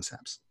and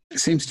concepts. It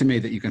seems to me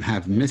that you can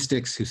have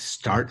mystics who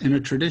start in a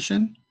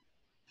tradition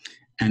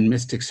and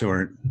mystics who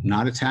are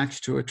not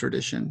attached to a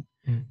tradition.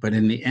 But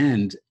in the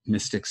end,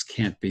 mystics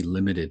can't be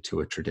limited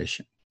to a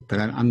tradition. But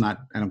I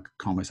don't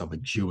call myself a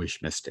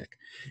Jewish mystic.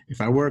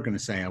 If I were going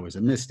to say I was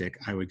a mystic,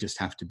 I would just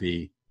have to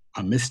be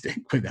a mystic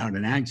without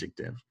an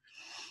adjective,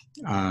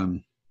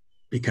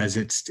 because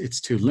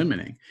it's too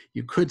limiting.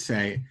 You could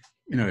say,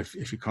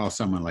 if you call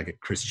someone like a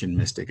Christian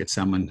mystic, it's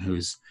someone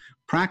whose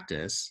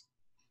practice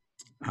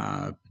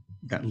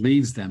that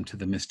leads them to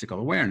the mystical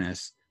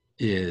awareness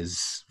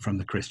is from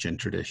the Christian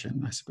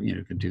tradition. I suppose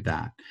you could do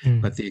that.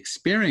 But the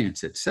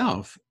experience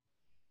itself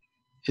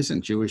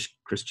isn't Jewish,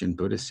 Christian,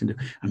 Buddhist.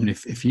 I mean,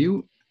 if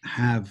you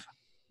have,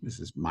 this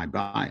is my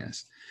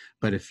bias,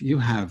 but if you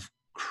have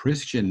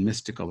Christian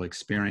mystical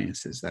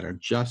experiences that are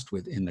just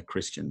within the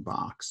Christian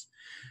box,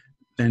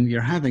 then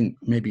you're having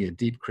maybe a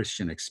deep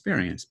Christian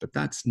experience, but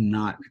that's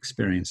not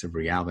experience of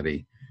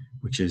reality,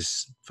 which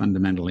is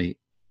fundamentally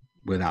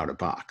without a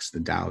box, the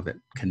Tao that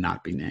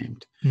cannot be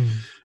named.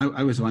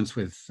 I was once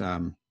with,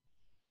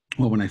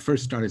 when I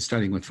first started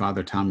studying with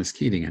Father Thomas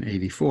Keating in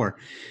 '84,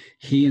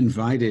 he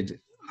invited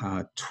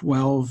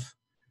 12,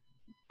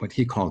 what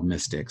he called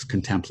mystics,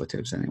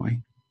 contemplatives anyway,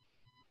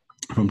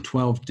 from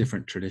 12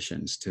 different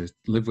traditions to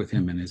live with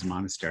him in his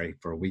monastery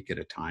for a week at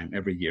a time.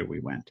 Every year we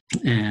went.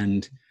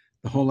 And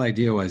the whole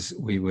idea was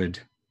we would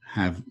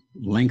have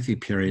lengthy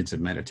periods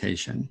of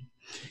meditation,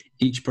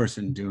 each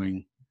person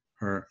doing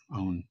her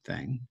own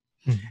thing.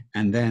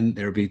 And then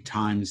there would be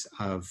times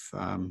of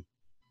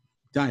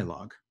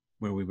dialogue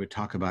where we would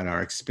talk about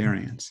our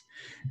experience.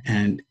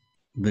 And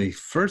the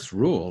first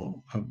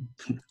rule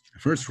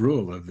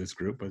of this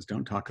group was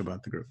don't talk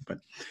about the group. But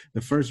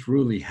the first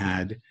rule he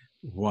had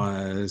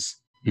was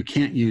you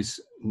can't use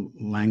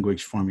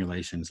language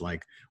formulations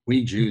like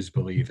we Jews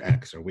believe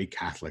X or we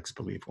Catholics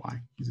believe Y.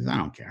 He says, I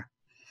don't care.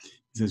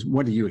 He says,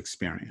 what do you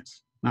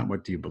experience? Not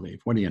what do you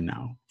believe? What do you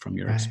know from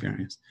your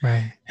experience?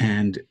 Right.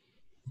 And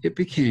it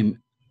became,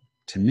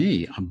 to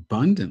me,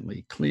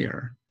 abundantly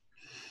clear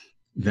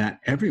that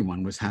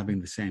everyone was having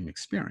the same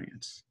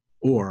experience,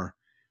 or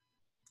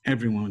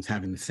everyone was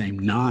having the same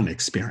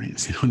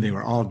non-experience. They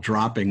were all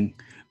dropping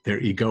their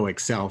egoic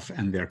self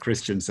and their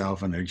Christian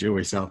self and their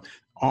Jewish self,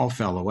 all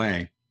fell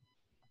away.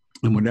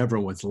 And whatever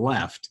was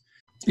left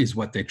is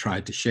what they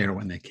tried to share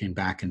when they came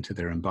back into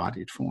their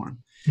embodied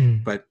form.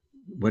 But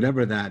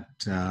whatever that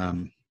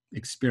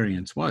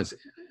experience was,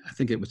 I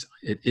think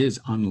it is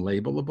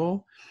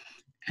unlabelable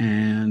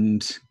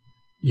and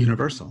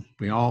universal.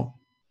 We all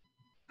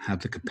have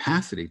the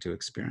capacity to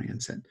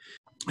experience it.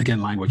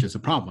 Again, language is a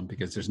problem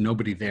because there's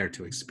nobody there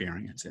to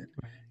experience it.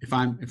 If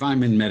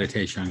I'm in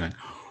meditation, I'm going,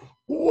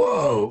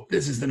 whoa,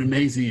 this is an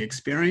amazing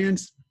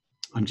experience.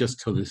 I'm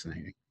just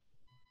hallucinating.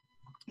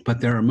 But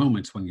there are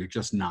moments when you're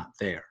just not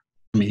there.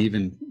 I mean,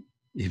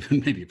 even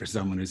maybe for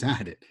someone who's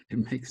had it,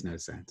 it makes no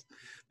sense.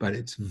 But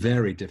it's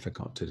very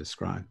difficult to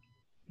describe.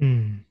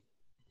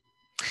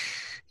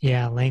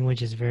 Yeah,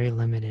 language is very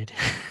limited.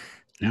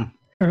 Yeah.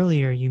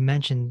 Earlier, you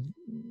mentioned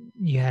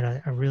you had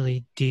a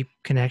really deep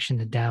connection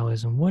to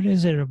Taoism. What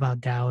is it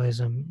about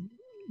Taoism,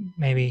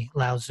 maybe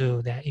Lao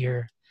Tzu, that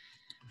you're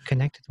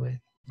connected with?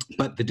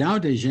 But the Tao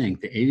Te Ching,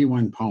 the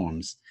 81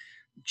 poems,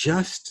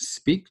 just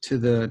speak to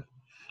the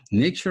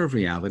nature of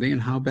reality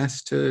and how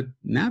best to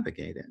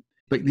navigate it.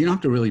 But you don't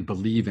have to really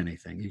believe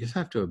anything. You just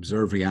have to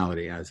observe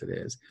reality as it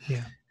is.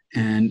 Yeah.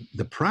 And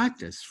the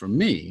practice, for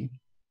me,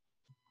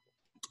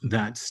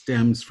 that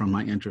stems from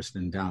my interest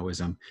in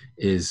Taoism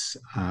is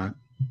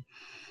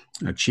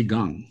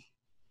Qigong.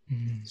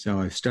 So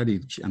I've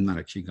studied, I'm not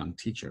a Qigong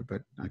teacher,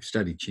 but I've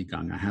studied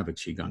Qigong. I have a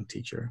Qigong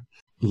teacher.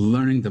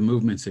 Learning the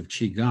movements of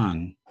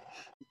Qigong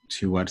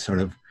to what sort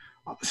of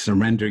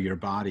surrender your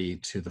body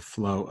to the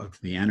flow of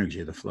the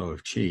energy, the flow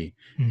of Qi,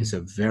 is a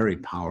very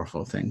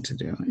powerful thing to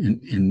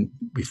do.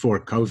 Before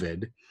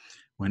COVID,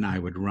 when I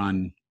would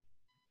run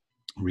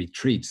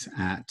retreats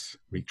at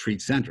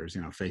retreat centers,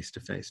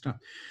 face-to-face stuff,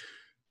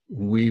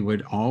 we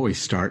would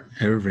always start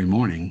every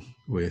morning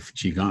with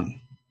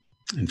Qigong.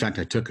 In fact,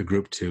 I took a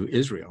group to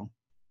Israel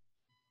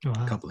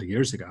a couple of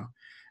years ago,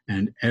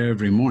 and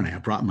every morning I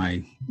brought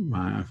my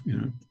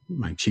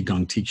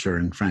Qigong teacher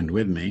and friend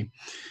with me.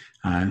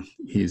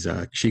 He's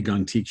a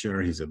Qigong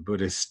teacher, he's a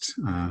Buddhist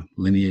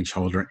lineage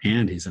holder,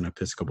 and he's an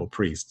Episcopal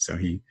priest. So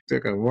he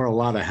wore a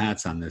lot of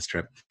hats on this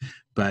trip.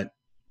 But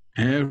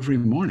every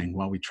morning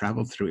while we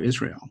traveled through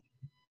Israel,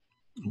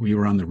 we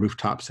were on the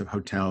rooftops of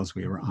hotels,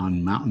 we were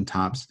on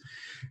mountaintops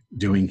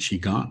doing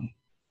Qigong.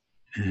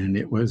 And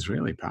it was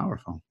really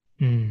powerful.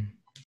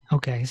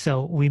 Okay,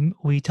 so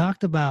we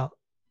talked about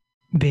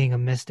being a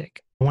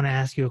mystic. I want to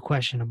ask you a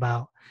question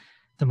about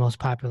the most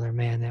popular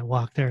man that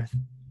walked earth.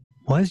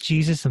 Was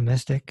Jesus a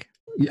mystic?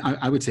 Yeah,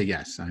 I would say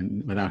yes,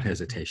 without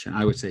hesitation.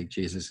 I would say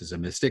Jesus is a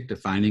mystic,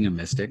 defining a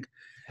mystic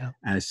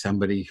as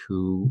somebody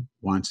who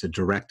wants a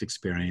direct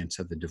experience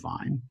of the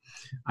divine.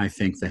 I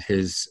think that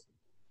his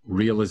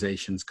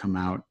realizations come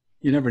out.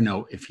 You never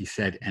know if he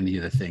said any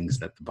of the things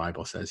that the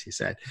Bible says he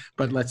said,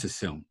 but let's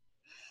assume.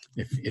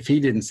 If he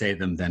didn't say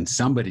them, then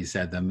somebody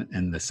said them,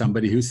 and the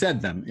somebody who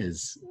said them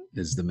is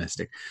the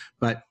mystic.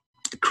 But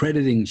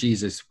crediting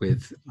Jesus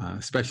with,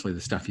 especially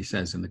the stuff he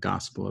says in the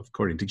Gospel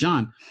according to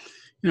John,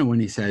 when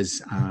he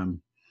says, I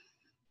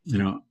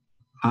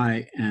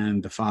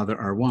and the Father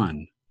are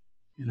one.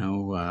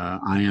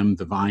 I am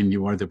the vine,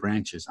 you are the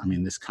branches. I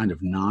mean, this kind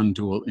of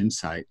non-dual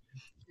insight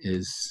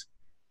is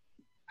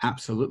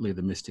absolutely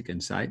the mystic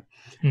insight.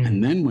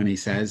 And then when he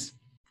says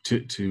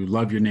to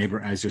love your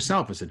neighbor as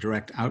yourself as a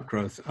direct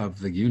outgrowth of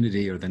the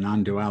unity or the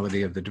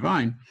non-duality of the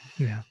divine,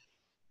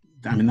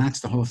 I mean, that's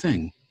the whole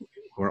thing.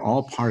 We're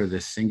all part of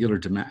this singular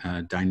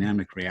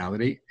dynamic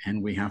reality,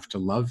 and we have to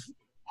love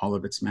all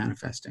of its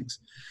manifestings.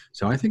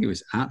 So I think he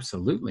was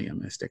absolutely a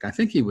mystic. I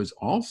think he was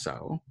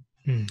also,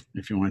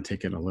 if you want to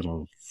take it a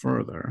little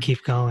further,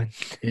 keep going.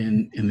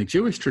 In the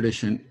Jewish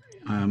tradition,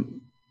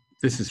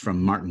 this is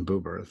from Martin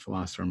Buber, the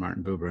philosopher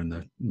Martin Buber in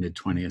the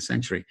mid-20th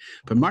century.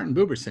 But Martin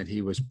Buber said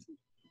he was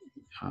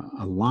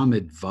a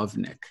Lamed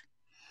Vavnik.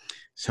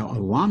 So a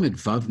Lamed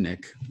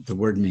Vavnik, the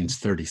word means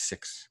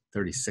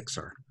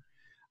 36er.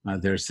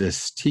 There's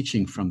this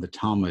teaching from the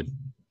Talmud,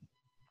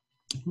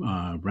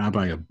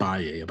 Rabbi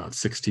Abaye, about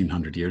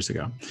 1600 years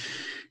ago,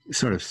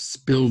 sort of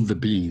spilled the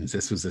beans.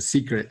 This was a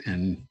secret,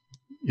 and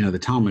the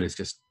Talmud is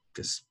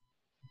just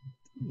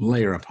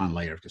layer upon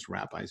layer of just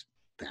rabbis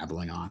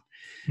babbling on.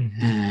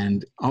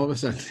 And all of a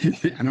sudden,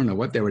 I don't know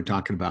what they were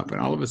talking about, but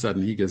all of a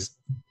sudden he just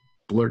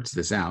blurts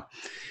this out.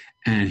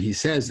 And he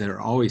says there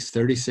are always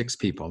 36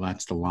 people.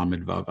 That's the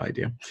Lamed Vav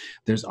idea.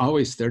 There's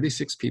always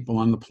 36 people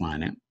on the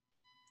planet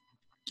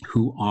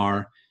who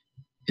are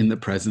in the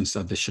presence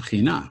of the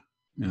Shekhinah,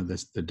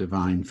 the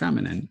divine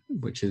feminine,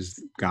 which is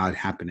God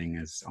happening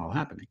as all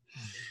happening.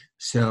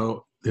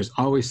 So there's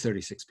always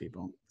 36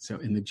 people. So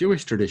in the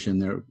Jewish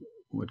tradition,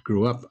 what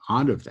grew up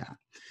out of that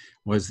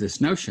was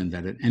this notion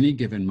that at any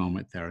given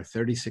moment, there are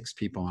 36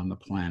 people on the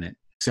planet,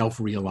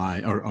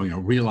 self-realized or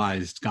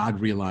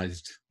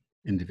God-realized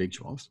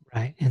individuals.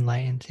 Right,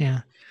 enlightened,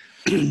 yeah.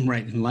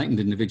 Right, enlightened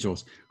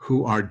individuals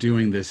who are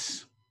doing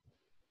this,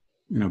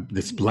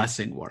 this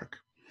blessing work.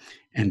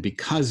 And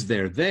because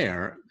they're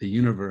there, the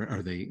universe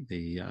or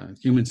the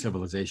human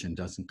civilization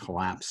doesn't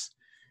collapse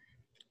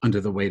under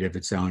the weight of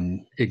its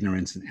own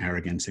ignorance and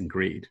arrogance and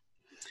greed.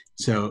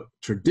 So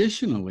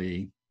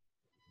traditionally,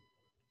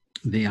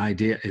 the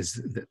idea is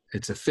that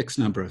it's a fixed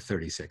number of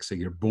 36. So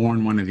you're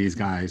born one of these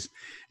guys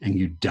and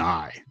you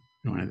die.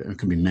 It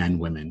can be men,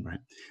 women, right?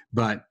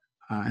 But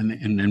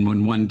and then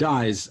when one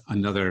dies,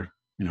 another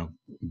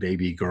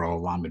baby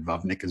girl, Lamed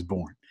Vavnik, is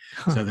born.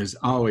 So there's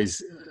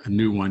always a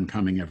new one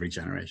coming every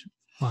generation.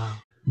 Wow.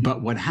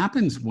 But what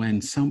happens when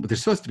they're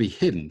supposed to be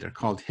hidden, they're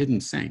called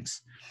hidden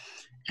saints.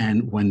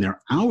 And when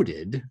they're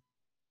outed,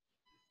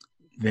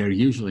 they're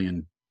usually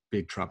in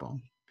big trouble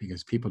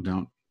because people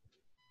don't,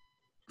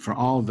 for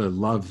all the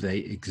love they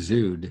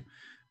exude,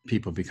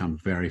 people become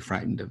very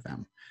frightened of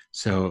them.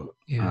 So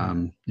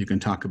you can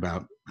talk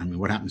about,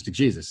 what happens to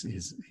Jesus?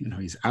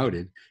 He's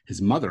outed.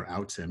 His mother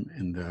outs him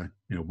in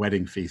the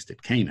wedding feast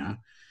at Cana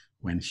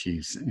when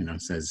she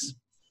says,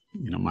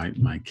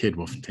 my kid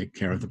will take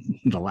care of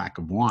the lack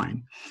of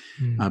wine.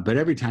 But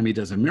every time he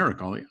does a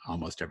miracle,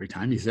 almost every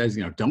time he says,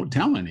 don't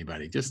tell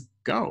anybody, just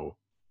go.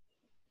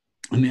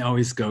 And they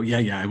always go,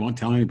 yeah, I won't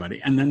tell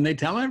anybody. And then they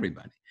tell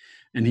everybody.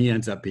 And he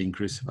ends up being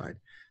crucified.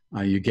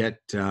 You get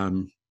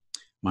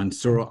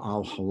Mansur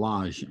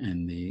al-Hallaj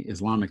in the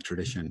Islamic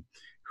tradition,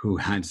 who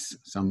had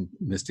some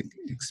mystic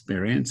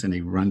experience, and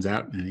he runs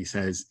out and he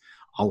says,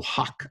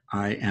 Al-Haq,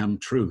 I am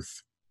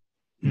truth.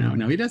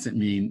 No, he doesn't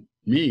mean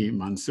me,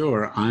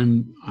 Mansur,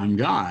 I'm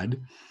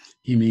God.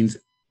 He means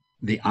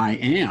the I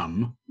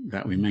am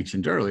that we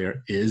mentioned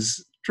earlier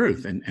is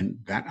truth, and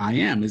that I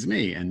am is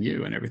me and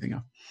you and everything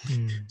else.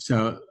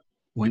 So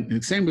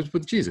the same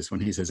with Jesus, when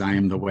he says, I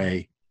am the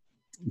way,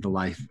 the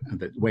life,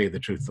 the way, the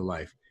truth, the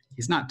life.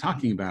 He's not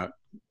talking about,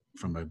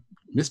 from a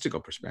mystical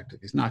perspective,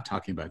 he's not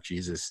talking about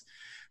Jesus,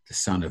 the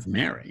son of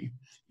Mary.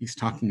 He's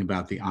talking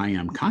about the I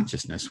am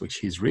consciousness, which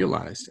he's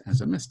realized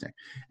as a mystic.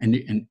 And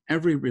in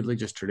every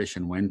religious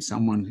tradition, when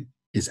someone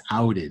is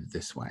outed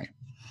this way,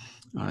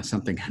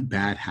 something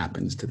bad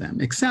happens to them,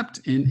 except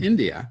in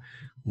India,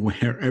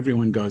 where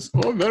everyone goes,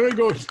 oh, very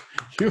good.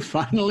 You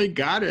finally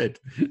got it.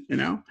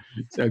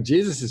 So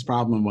Jesus's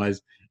problem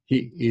was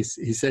he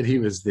said he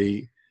was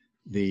the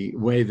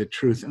way, the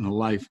truth, and the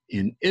life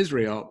in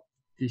Israel.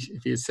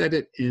 If he had said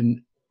it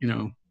in,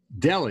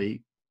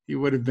 Delhi, he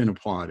would have been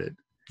applauded.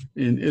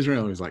 In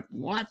Israel, it was like,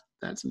 what?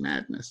 That's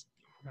madness.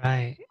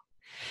 Right.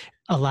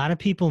 A lot of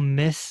people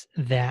miss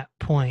that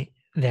point,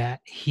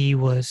 that he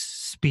was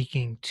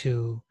speaking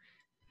to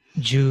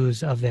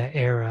Jews of that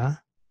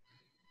era,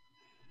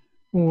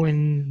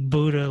 when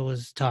Buddha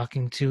was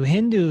talking to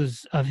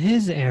Hindus of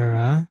his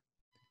era,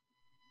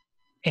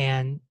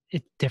 and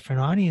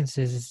different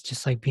audiences. It's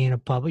just like being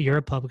you're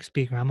a public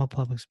speaker, I'm a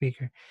public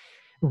speaker.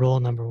 Rule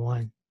number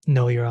one,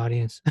 know your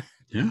audience.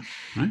 Yeah,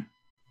 right.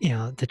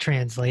 The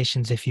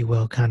translations, if you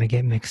will, kind of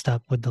get mixed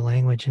up with the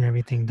language and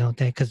everything, don't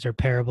they? Because they're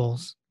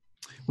parables.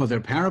 Well, they're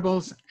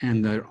parables,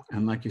 and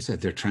like you said,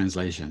 they're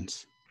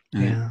translations.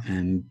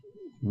 And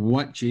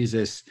what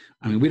Jesus,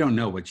 we don't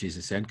know what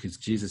Jesus said, because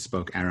Jesus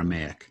spoke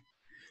Aramaic,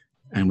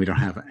 and we don't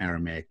have an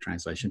Aramaic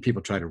translation.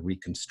 People try to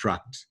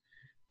reconstruct,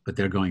 but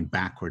they're going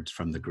backwards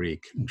from the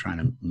Greek and trying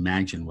to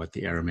imagine what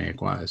the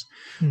Aramaic was.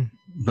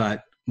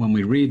 But when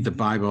we read the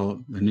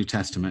Bible, the New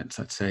Testament,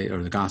 let's say,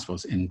 or the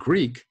Gospels in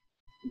Greek,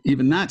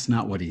 even that's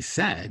not what he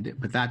said,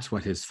 but that's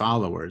what his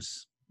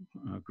followers,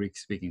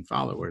 Greek-speaking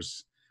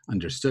followers,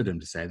 understood him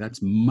to say.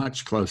 That's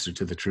much closer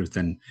to the truth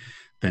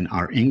than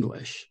our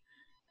English.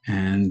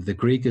 And the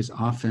Greek is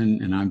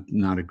often, and I'm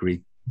not a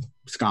Greek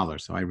scholar,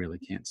 so I really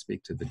can't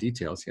speak to the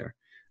details here,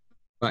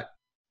 but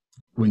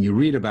when you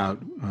read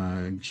about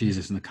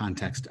Jesus in the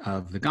context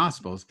of the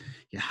Gospels,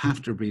 you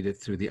have to read it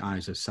through the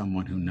eyes of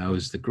someone who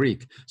knows the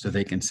Greek, so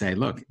they can say,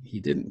 look, he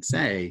didn't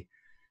say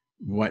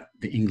what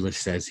the English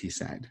says he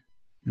said.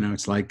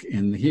 It's like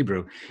in the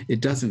Hebrew, it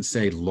doesn't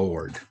say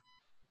Lord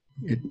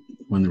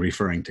when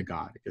referring to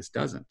God. It just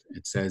doesn't.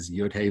 It says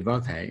Yod He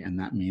Vav He, and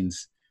that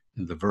means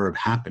the verb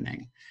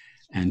happening.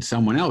 And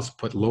someone else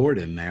put Lord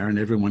in there, and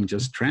everyone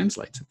just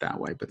translates it that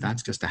way. But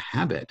that's just a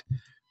habit,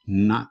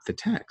 not the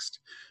text.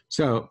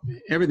 So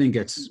everything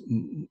gets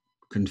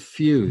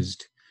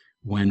confused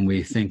when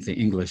we think the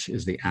English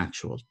is the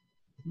actual,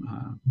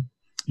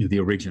 the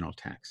original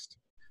text.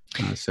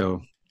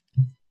 So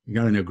you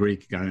got to know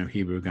Greek, you got to know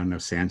Hebrew, you got to know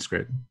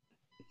Sanskrit,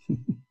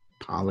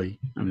 Pali.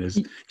 There's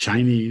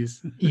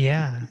Chinese.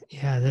 Yeah,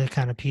 they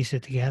kind of piece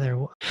it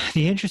together.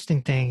 The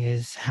interesting thing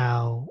is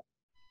how,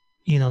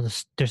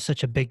 there's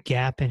such a big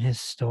gap in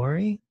his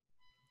story.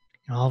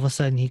 And all of a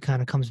sudden he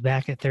kind of comes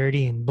back at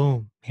 30 and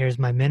boom, here's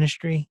my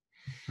ministry.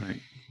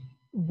 Right.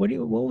 What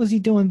was he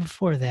doing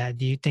before that?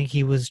 Do you think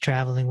he was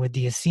traveling with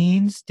the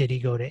Essenes? Did he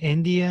go to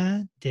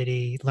India? Did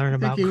he learn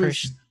about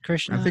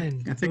Krishna?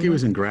 I think he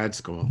was in grad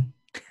school.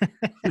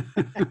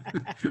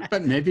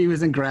 But maybe he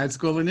was in grad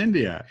school in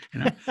India.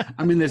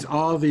 There's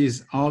all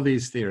these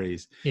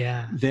theories.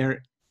 Yeah.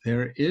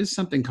 There is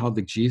something called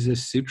the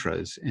Jesus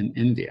Sutras in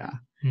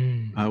India,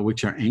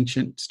 which are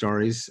ancient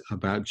stories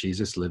about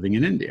Jesus living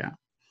in India.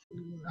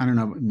 I don't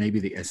know,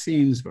 maybe the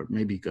Essenes, but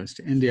maybe he goes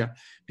to India,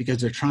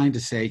 because they're trying to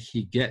say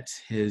he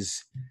gets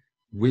his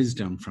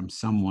wisdom from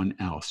someone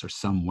else or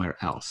somewhere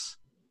else.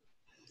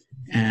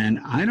 And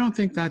I don't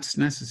think that's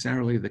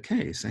necessarily the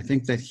case. I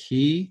think that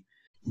he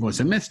was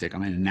a mystic, a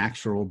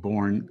natural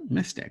born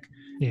mystic,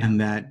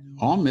 and that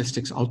all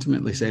mystics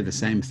ultimately say the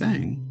same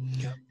thing.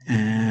 Yep.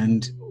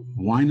 And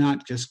why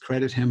not just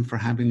credit him for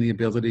having the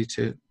ability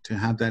to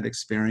have that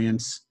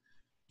experience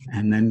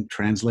and then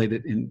translate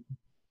it in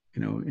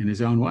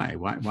his own way?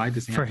 Why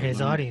does he have to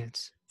his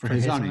audience? For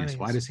his audience.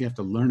 Why does he have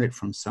to learn it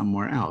from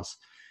somewhere else?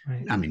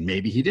 Right.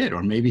 Maybe he did,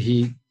 or maybe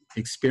he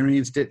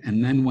experienced it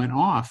and then went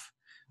off.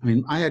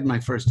 I had my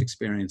first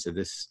experience of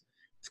this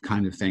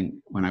kind of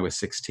thing when I was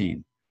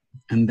 16.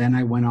 And then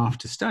I went off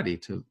to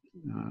study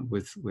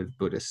with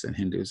Buddhists and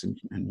Hindus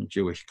and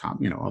Jewish,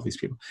 all these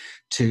people,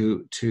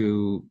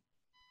 to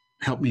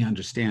help me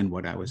understand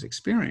what I was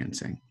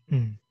experiencing.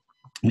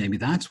 Maybe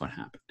that's what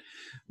happened.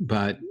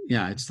 But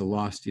yeah, it's the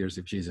lost years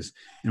of Jesus.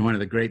 And one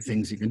of the great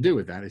things you can do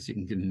with that is you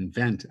can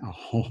invent a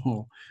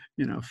whole,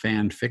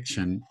 fan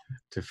fiction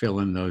to fill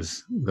in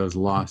those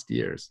lost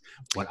years.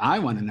 What I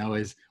want to know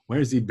is,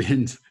 where's he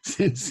been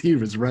since he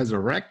was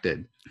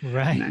resurrected?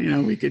 Right.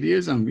 Now, we could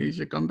use him. He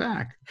should come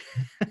back.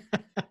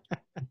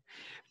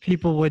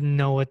 People wouldn't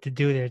know what to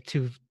do. They're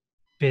too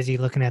busy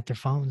looking at their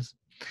phones.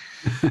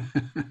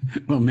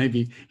 Well,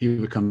 maybe he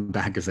would come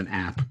back as an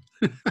app.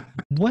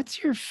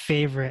 What's your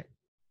favorite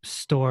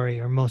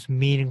story or most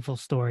meaningful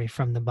story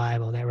from the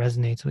Bible that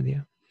resonates with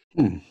you?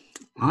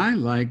 I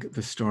like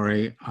the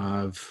story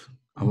of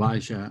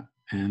Elijah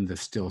and the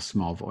still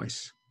small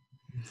voice.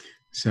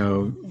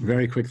 So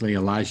very quickly,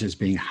 Elijah is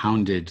being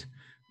hounded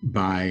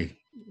by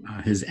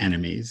his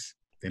enemies.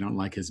 They don't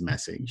like his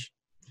message.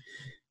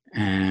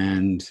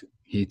 And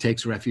he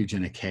takes refuge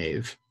in a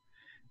cave.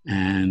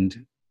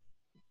 And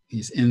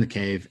he's in the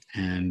cave,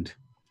 and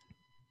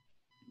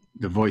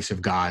the voice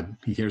of God,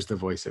 he hears the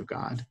voice of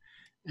God.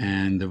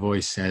 And the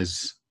voice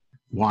says,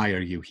 "Why are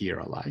you here,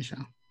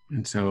 Elijah?"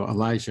 And so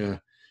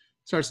Elijah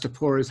starts to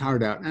pour his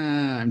heart out.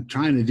 I'm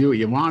trying to do what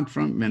you want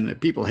from me, and the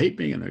people hate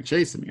me, and they're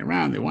chasing me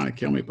around. They want to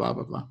kill me, blah,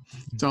 blah, blah.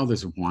 It's all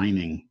this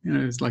whining.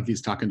 It's like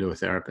he's talking to a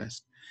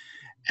therapist.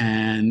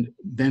 And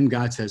then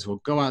God says,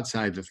 well, go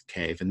outside of the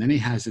cave. And then he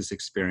has this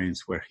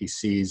experience where he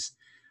sees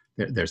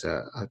that there's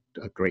a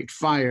great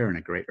fire and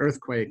a great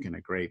earthquake and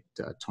a great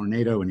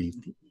tornado. And he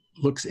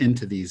looks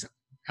into these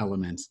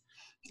elements.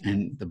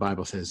 And the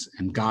Bible says,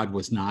 and God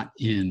was not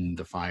in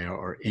the fire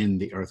or in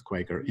the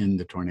earthquake or in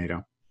the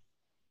tornado.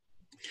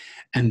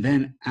 And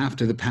then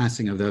after the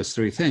passing of those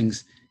three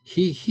things,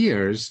 he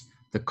hears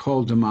the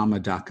kol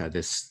damama daka,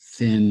 this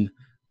thin,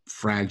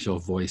 fragile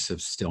voice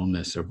of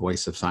stillness or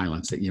voice of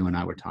silence that you and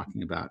I were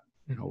talking about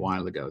a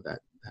while ago, that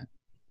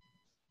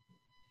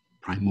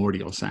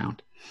primordial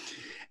sound.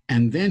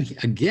 And then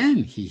again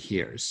he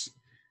hears,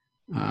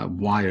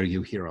 why are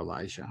you here,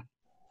 Elijah?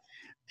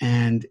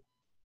 And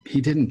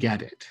he didn't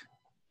get it.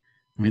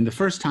 I mean, the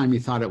first time he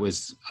thought it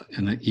was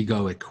an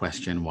egoic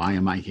question. Why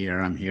am I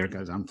here? I'm here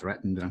because I'm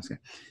threatened. And I'm scared.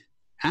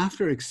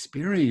 After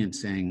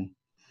experiencing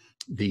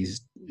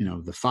these,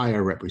 the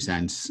fire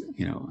represents,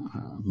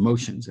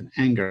 emotions and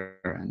anger,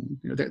 and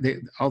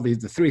all these,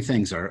 the three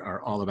things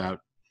are all about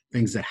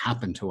things that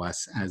happen to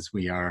us as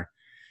we are,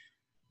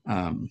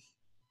 what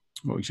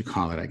would you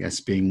call it? I guess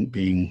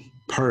being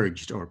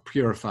purged or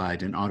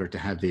purified in order to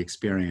have the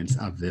experience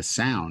of this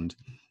sound.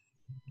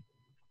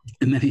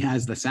 And then he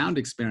has the sound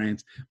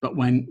experience, but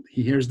when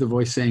he hears the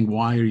voice saying,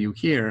 why are you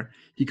here?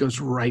 He goes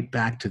right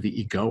back to the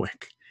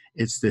egoic.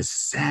 It's this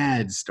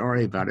sad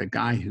story about a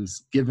guy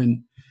who's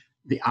given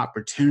the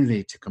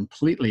opportunity to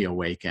completely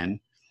awaken,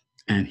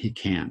 and he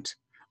can't.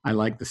 I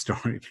like the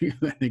story because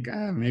I think,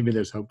 maybe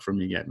there's hope for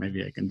me yet.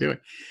 Maybe I can do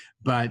it.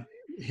 But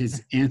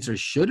his answer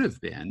should have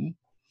been,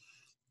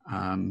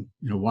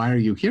 why are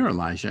you here,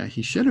 Elijah?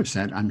 He should have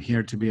said, I'm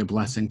here to be a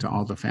blessing to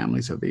all the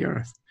families of the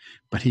earth.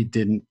 But he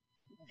didn't.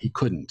 He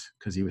couldn't,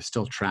 because he was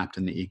still trapped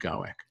in the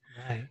egoic.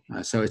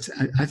 Right. So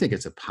I think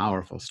it's a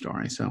powerful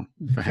story. So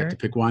if I had to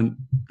pick one,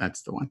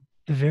 that's the one.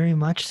 Very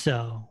much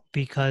so,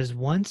 because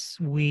once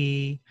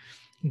we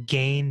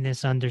gain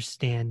this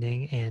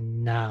understanding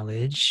and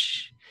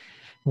knowledge,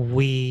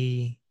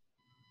 we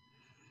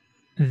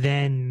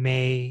then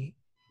may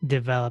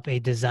develop a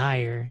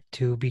desire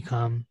to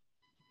become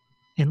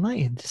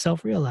enlightened,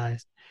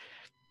 self-realized.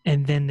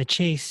 And then the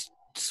chase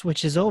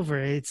switches over.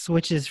 It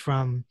switches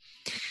from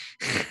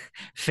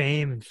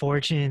fame and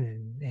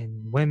fortune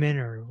and women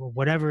or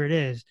whatever it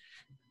is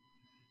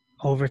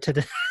over to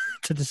the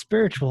to the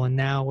spiritual, and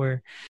now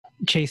we're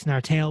chasing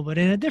our tail, but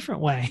in a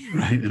different way.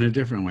 Right, in a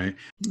different way.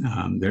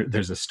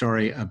 There's a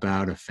story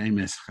about a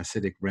famous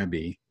Hasidic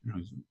Rabbi,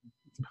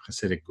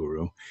 Hasidic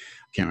guru. I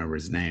can't remember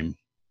his name,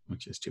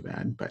 which is too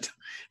bad. But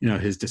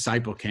his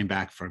disciple came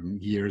back from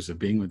years of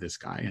being with this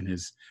guy, and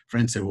his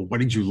friend said, "Well, what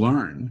did you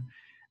learn?"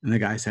 And the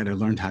guy said, I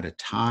learned how to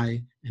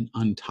tie and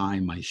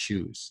untie my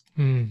shoes.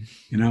 I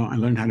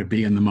learned how to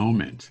be in the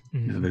moment.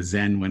 The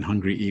Zen, when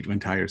hungry, eat, when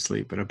tired,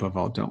 sleep, but above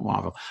all, don't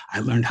waddle. I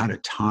learned how to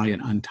tie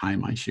and untie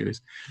my shoes.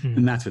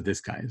 And that's what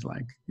this guy is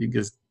like. You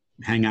just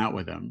hang out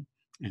with him,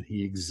 and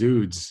he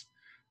exudes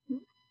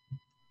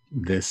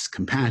this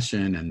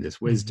compassion and this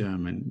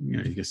wisdom, and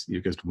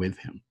you're just with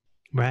him.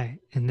 Right.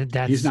 And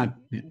that's... He's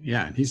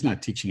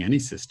not teaching any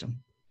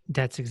system.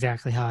 That's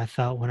exactly how I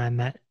felt when I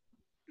met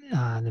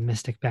the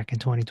mystic back in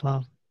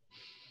 2012.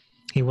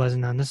 He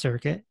wasn't on the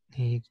circuit.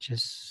 He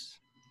was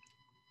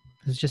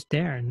just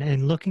there.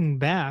 And looking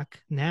back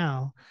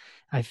now,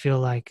 I feel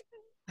like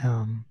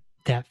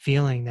that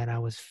feeling that I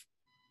was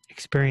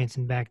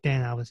experiencing back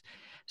then, I was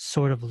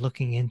sort of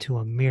looking into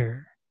a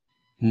mirror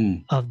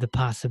of the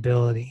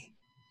possibility.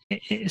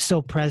 It's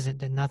so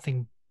present that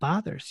nothing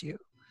bothers you.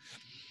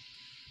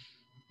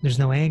 There's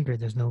no anger.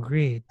 There's no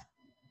greed.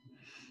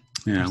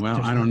 Yeah,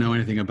 I don't know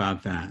anything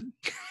about that.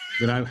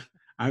 But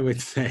I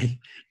would say,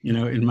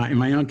 in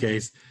my own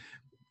case,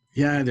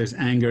 yeah, there's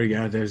anger,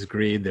 yeah, there's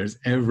greed, there's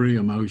every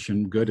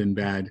emotion, good and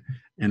bad,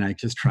 and I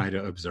just try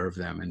to observe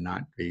them and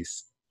not be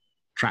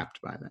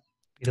trapped by them.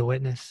 Be the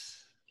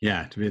witness.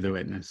 Yeah, to be the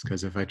witness,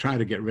 because if I try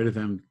to get rid of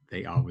them,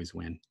 they always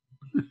win.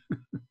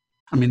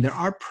 I mean, there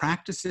are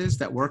practices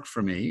that work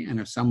for me, and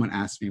if someone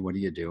asked me, what do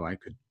you do, I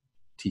could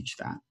teach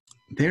that.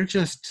 They're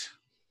just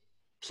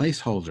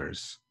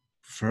placeholders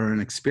for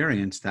an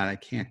experience that I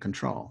can't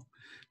control.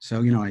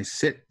 So, I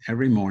sit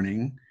every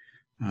morning.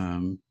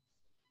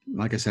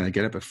 Like I said, I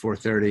get up at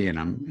 4:30 and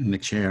I'm in the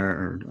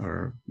chair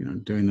or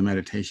doing the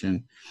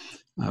meditation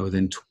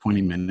within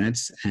 20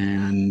 minutes.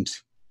 And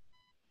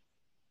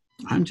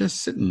I'm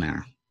just sitting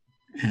there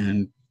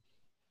and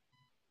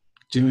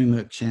doing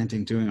the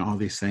chanting, doing all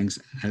these things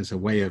as a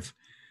way of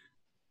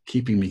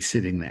keeping me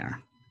sitting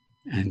there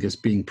and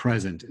just being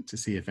present to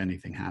see if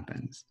anything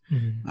happens.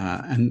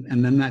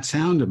 And then that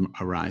sound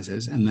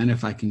arises. And then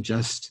if I can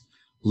just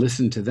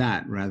listen to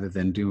that rather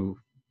than do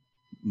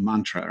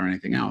mantra or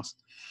anything else,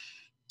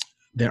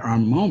 there are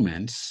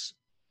moments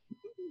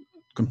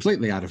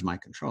completely out of my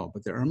control,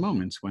 but there are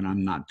moments when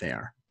I'm not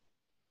there.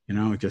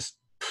 Just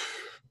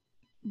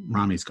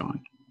Rami's gone.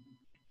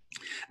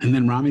 And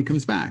then Rami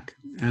comes back.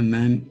 And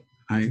then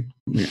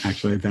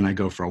then I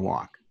go for a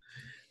walk,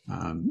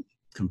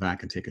 come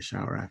back and take a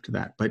shower after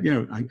that. But,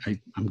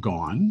 I'm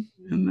gone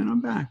and then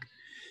I'm back.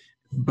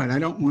 But I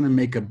don't want to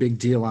make a big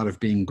deal out of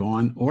being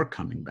gone or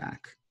coming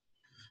back.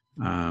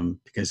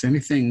 Because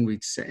anything we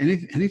say,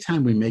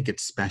 anytime we make it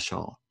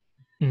special,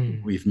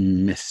 we've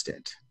missed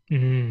it.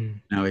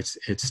 Now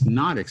it's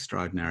not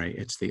extraordinary.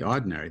 It's the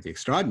ordinary. The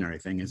extraordinary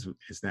thing is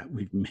that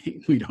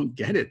we don't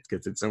get it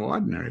because it's so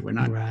ordinary. We're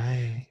not,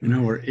 right.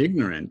 We're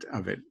ignorant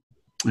of it.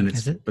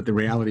 And but the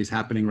reality is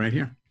happening right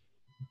here.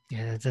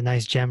 Yeah, that's a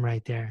nice gem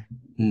right there.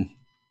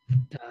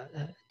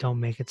 Don't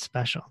make it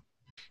special.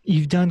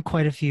 You've done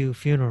quite a few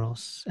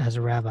funerals as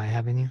a rabbi,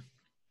 haven't you?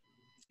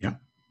 Yeah.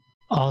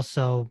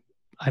 Also,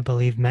 I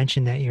believe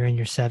mentioned that you're in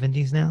your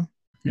 70s now?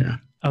 Yeah.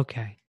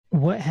 Okay.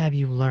 What have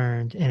you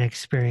learned and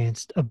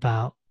experienced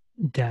about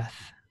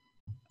death?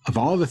 Of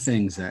all the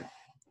things that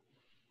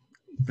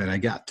I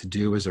got to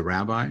do as a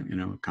rabbi,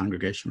 a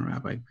congregational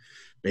rabbi,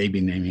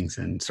 baby namings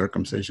and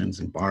circumcisions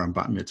and bar and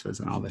bat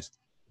mitzvahs and all this,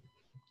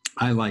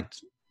 I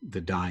liked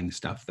the dying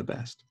stuff the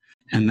best.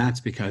 And that's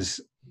because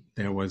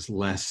there was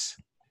less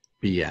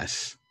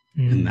BS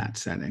in that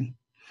setting.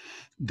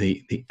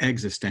 The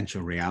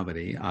existential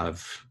reality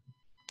of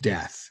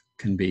death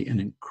can be an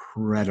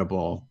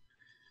incredible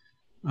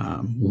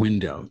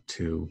window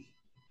to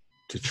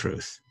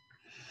truth.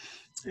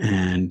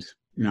 And,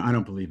 I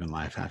don't believe in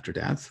life after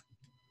death.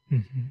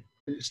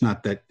 It's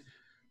not that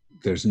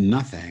there's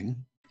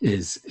nothing.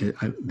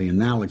 The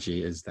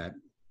analogy is that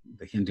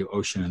the Hindu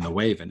ocean and the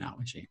wave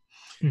analogy.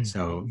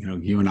 So,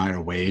 you and I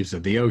are waves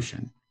of the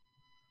ocean.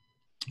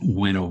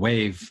 When a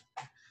wave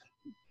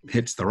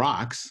hits the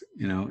rocks,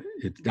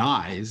 it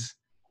dies,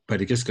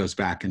 but it just goes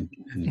back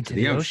into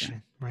the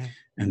ocean. Right.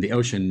 And the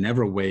ocean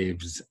never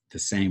waves the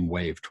same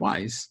wave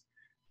twice,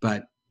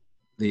 but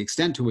the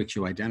extent to which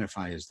you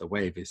identify as the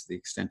wave is the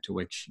extent to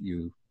which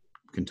you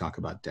can talk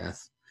about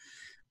death.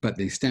 But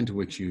the extent to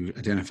which you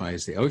identify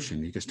as the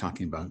ocean, you're just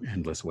talking about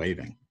endless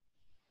waving.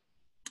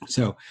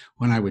 So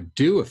when I would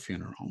do a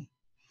funeral,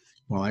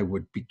 I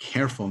would be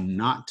careful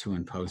not to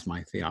impose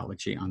my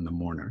theology on the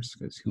mourners,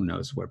 because who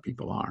knows where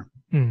people are.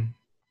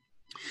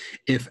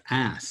 If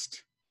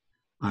asked,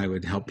 I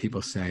would help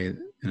people say,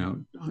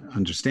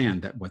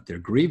 understand that what they're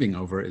grieving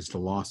over is the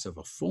loss of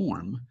a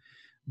form,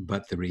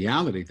 but the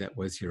reality that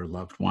was your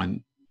loved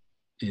one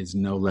is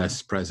no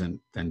less present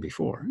than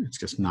before. It's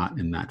just not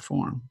in that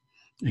form.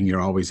 And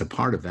you're always a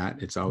part of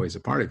that. It's always a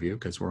part of you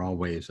because we're all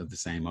waves of the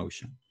same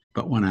ocean.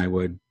 But when I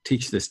would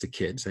teach this to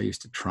kids, I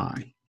used to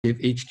give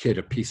each kid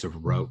a piece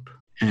of rope.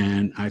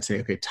 And I'd say,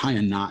 okay, tie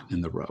a knot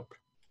in the rope.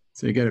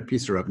 So you get a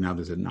piece of rope, now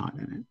there's a knot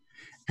in it.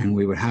 And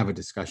we would have a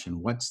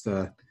discussion, what's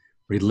the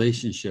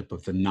relationship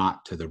of the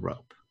knot to the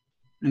rope?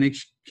 And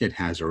each kid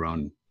has her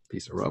own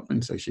piece of rope.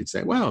 And so she'd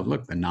say, well,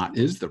 look, the knot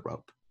is the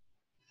rope.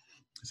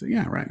 I said,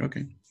 yeah, right,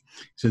 okay.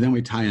 So then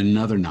we tie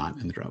another knot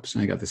in the rope. So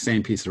I got the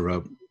same piece of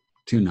rope,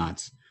 2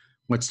 knots.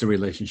 What's the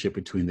relationship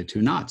between the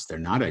 2 knots? They're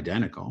not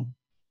identical.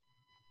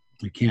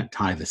 You can't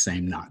tie the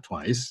same knot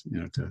twice,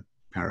 to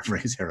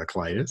paraphrase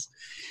Heraclitus.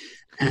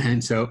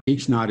 And so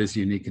each knot is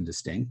unique and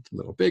distinct, a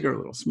little bigger, a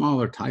little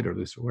smaller, tighter,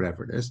 looser,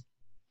 whatever it is.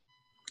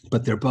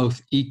 But they're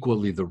both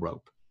equally the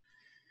rope.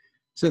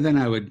 So then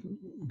I would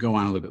go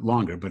on a little bit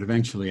longer, but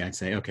eventually I'd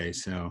say, okay,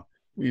 so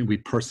we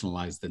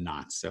personalize the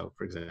knots. So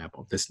for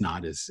example, this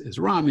knot is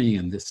Rami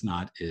and this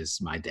knot is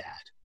my dad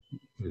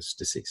who's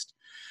deceased.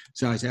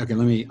 So I say, okay,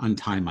 let me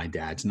untie my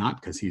dad's knot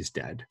because he's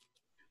dead.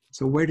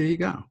 So where did he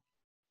go?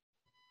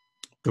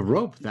 The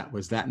rope that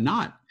was that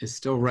knot is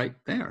still right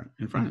there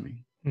in front of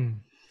me.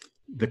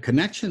 The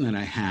connection that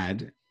I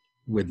had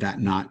with that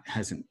knot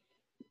hasn't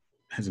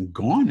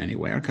gone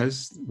anywhere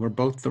because we're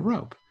both the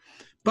rope.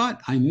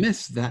 But I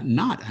miss that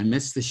knot. I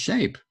miss the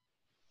shape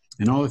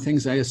and all the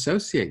things I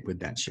associate with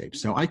that shape.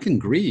 So I can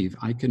grieve,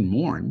 I can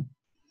mourn,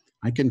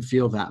 I can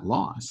feel that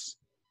loss.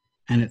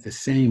 And at the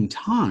same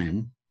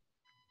time,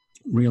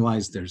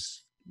 realize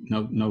there's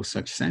no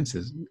such sense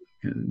as,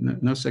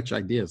 no such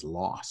idea as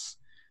loss,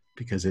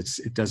 because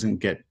it doesn't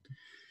get,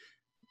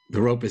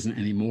 the rope isn't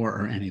any more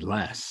or any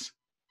less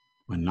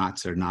when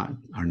knots are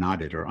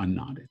knotted or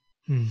unknotted.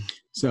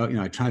 So,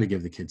 I try to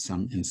give the kids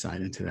some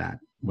insight into that.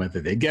 Whether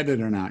they get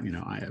it or not,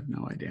 I have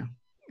no idea.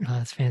 Oh,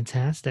 that's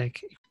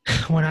fantastic.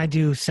 When I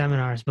do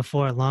seminars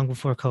long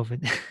before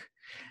COVID,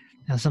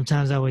 now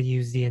sometimes I would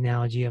use the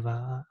analogy of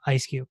a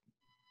ice cube.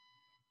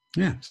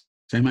 Yeah,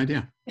 same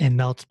idea. It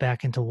melts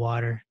back into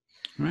water.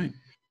 Right.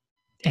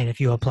 And if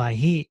you apply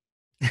heat,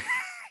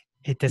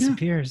 it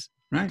disappears.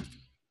 Yeah,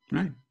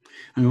 right.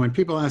 I mean, when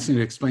people ask me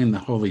to explain the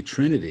Holy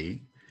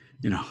Trinity,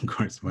 of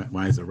course,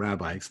 why is a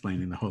rabbi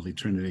explaining the Holy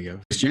Trinity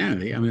of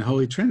Christianity? I mean, the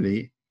Holy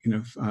Trinity,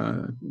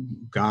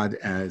 God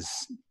as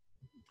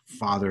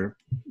Father,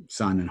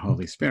 Son, and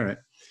Holy Spirit.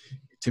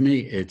 To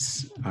me,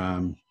 it's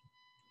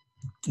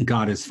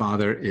God as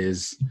Father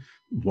is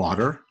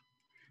water,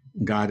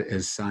 God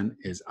as Son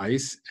is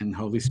ice, and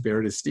Holy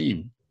Spirit is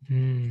steam.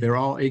 They're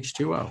all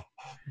H2O.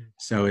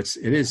 So it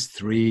is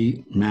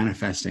 3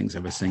 manifestings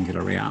of a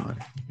singular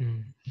reality.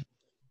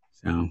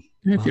 So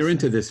If Well you're said.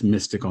 into this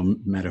mystical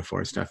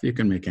metaphor stuff, you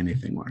can make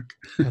anything work.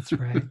 That's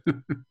right.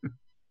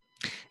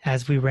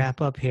 As we wrap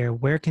up here,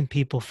 where can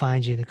people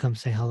find you to come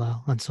say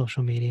hello on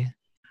social media?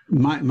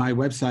 My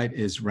website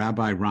is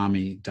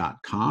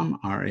rabbirami.com,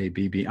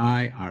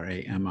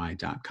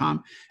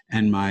 RABBIRAMI.com.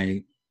 And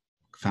my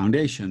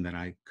foundation that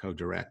I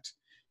co-direct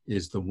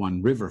is the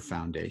One River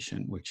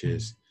Foundation, which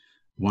is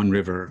One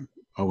River,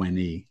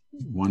 ONE,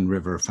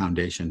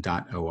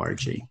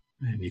 oneriverfoundation.org.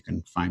 And you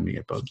can find me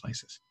at both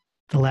places.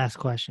 The last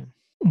question.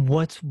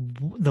 What's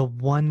the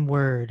one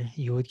word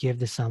you would give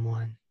to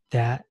someone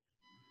that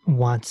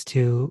wants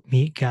to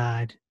meet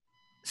God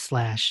 /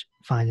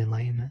 find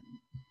enlightenment?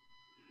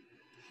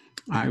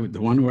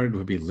 The one word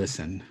would be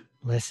listen.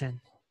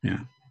 Listen. Yeah.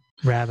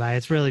 Rabbi,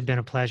 it's really been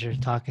a pleasure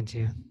talking to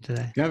you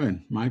today.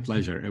 Kevin, my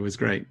pleasure. It was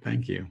great.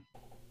 Thank you.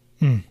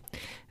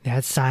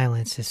 That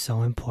silence is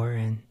so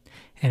important.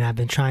 And I've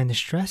been trying to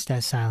stress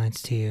that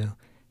silence to you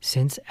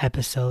since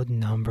episode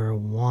number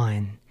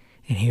 1.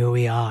 And here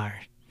we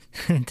are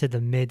into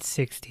the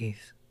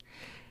mid-60s.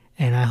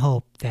 And I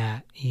hope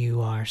that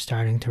you are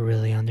starting to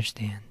really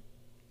understand.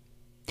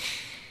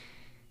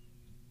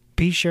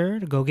 Be sure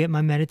to go get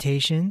my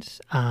meditations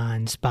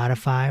on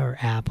Spotify or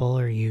Apple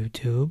or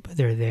YouTube.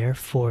 They're there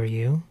for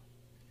you.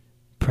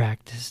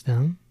 Practice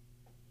them.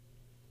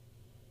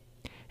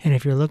 And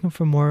if you're looking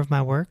for more of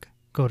my work,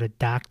 go to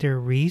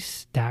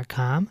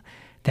drreese.com.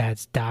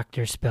 That's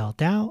doctor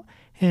spelled out.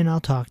 And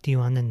I'll talk to you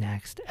on the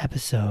next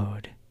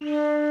episode.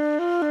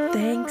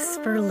 Thanks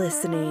for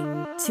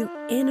listening to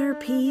Inner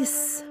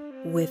Peace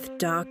with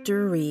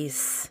Dr.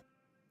 Reese.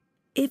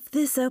 If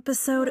this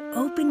episode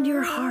opened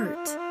your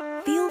heart,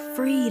 feel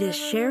free to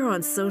share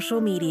on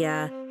social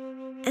media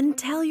and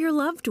tell your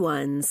loved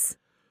ones.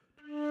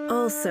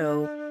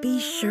 Also, be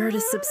sure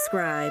to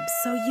subscribe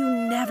so you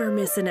never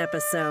miss an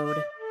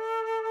episode.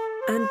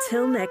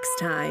 Until next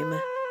time,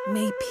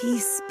 may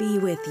peace be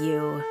with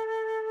you.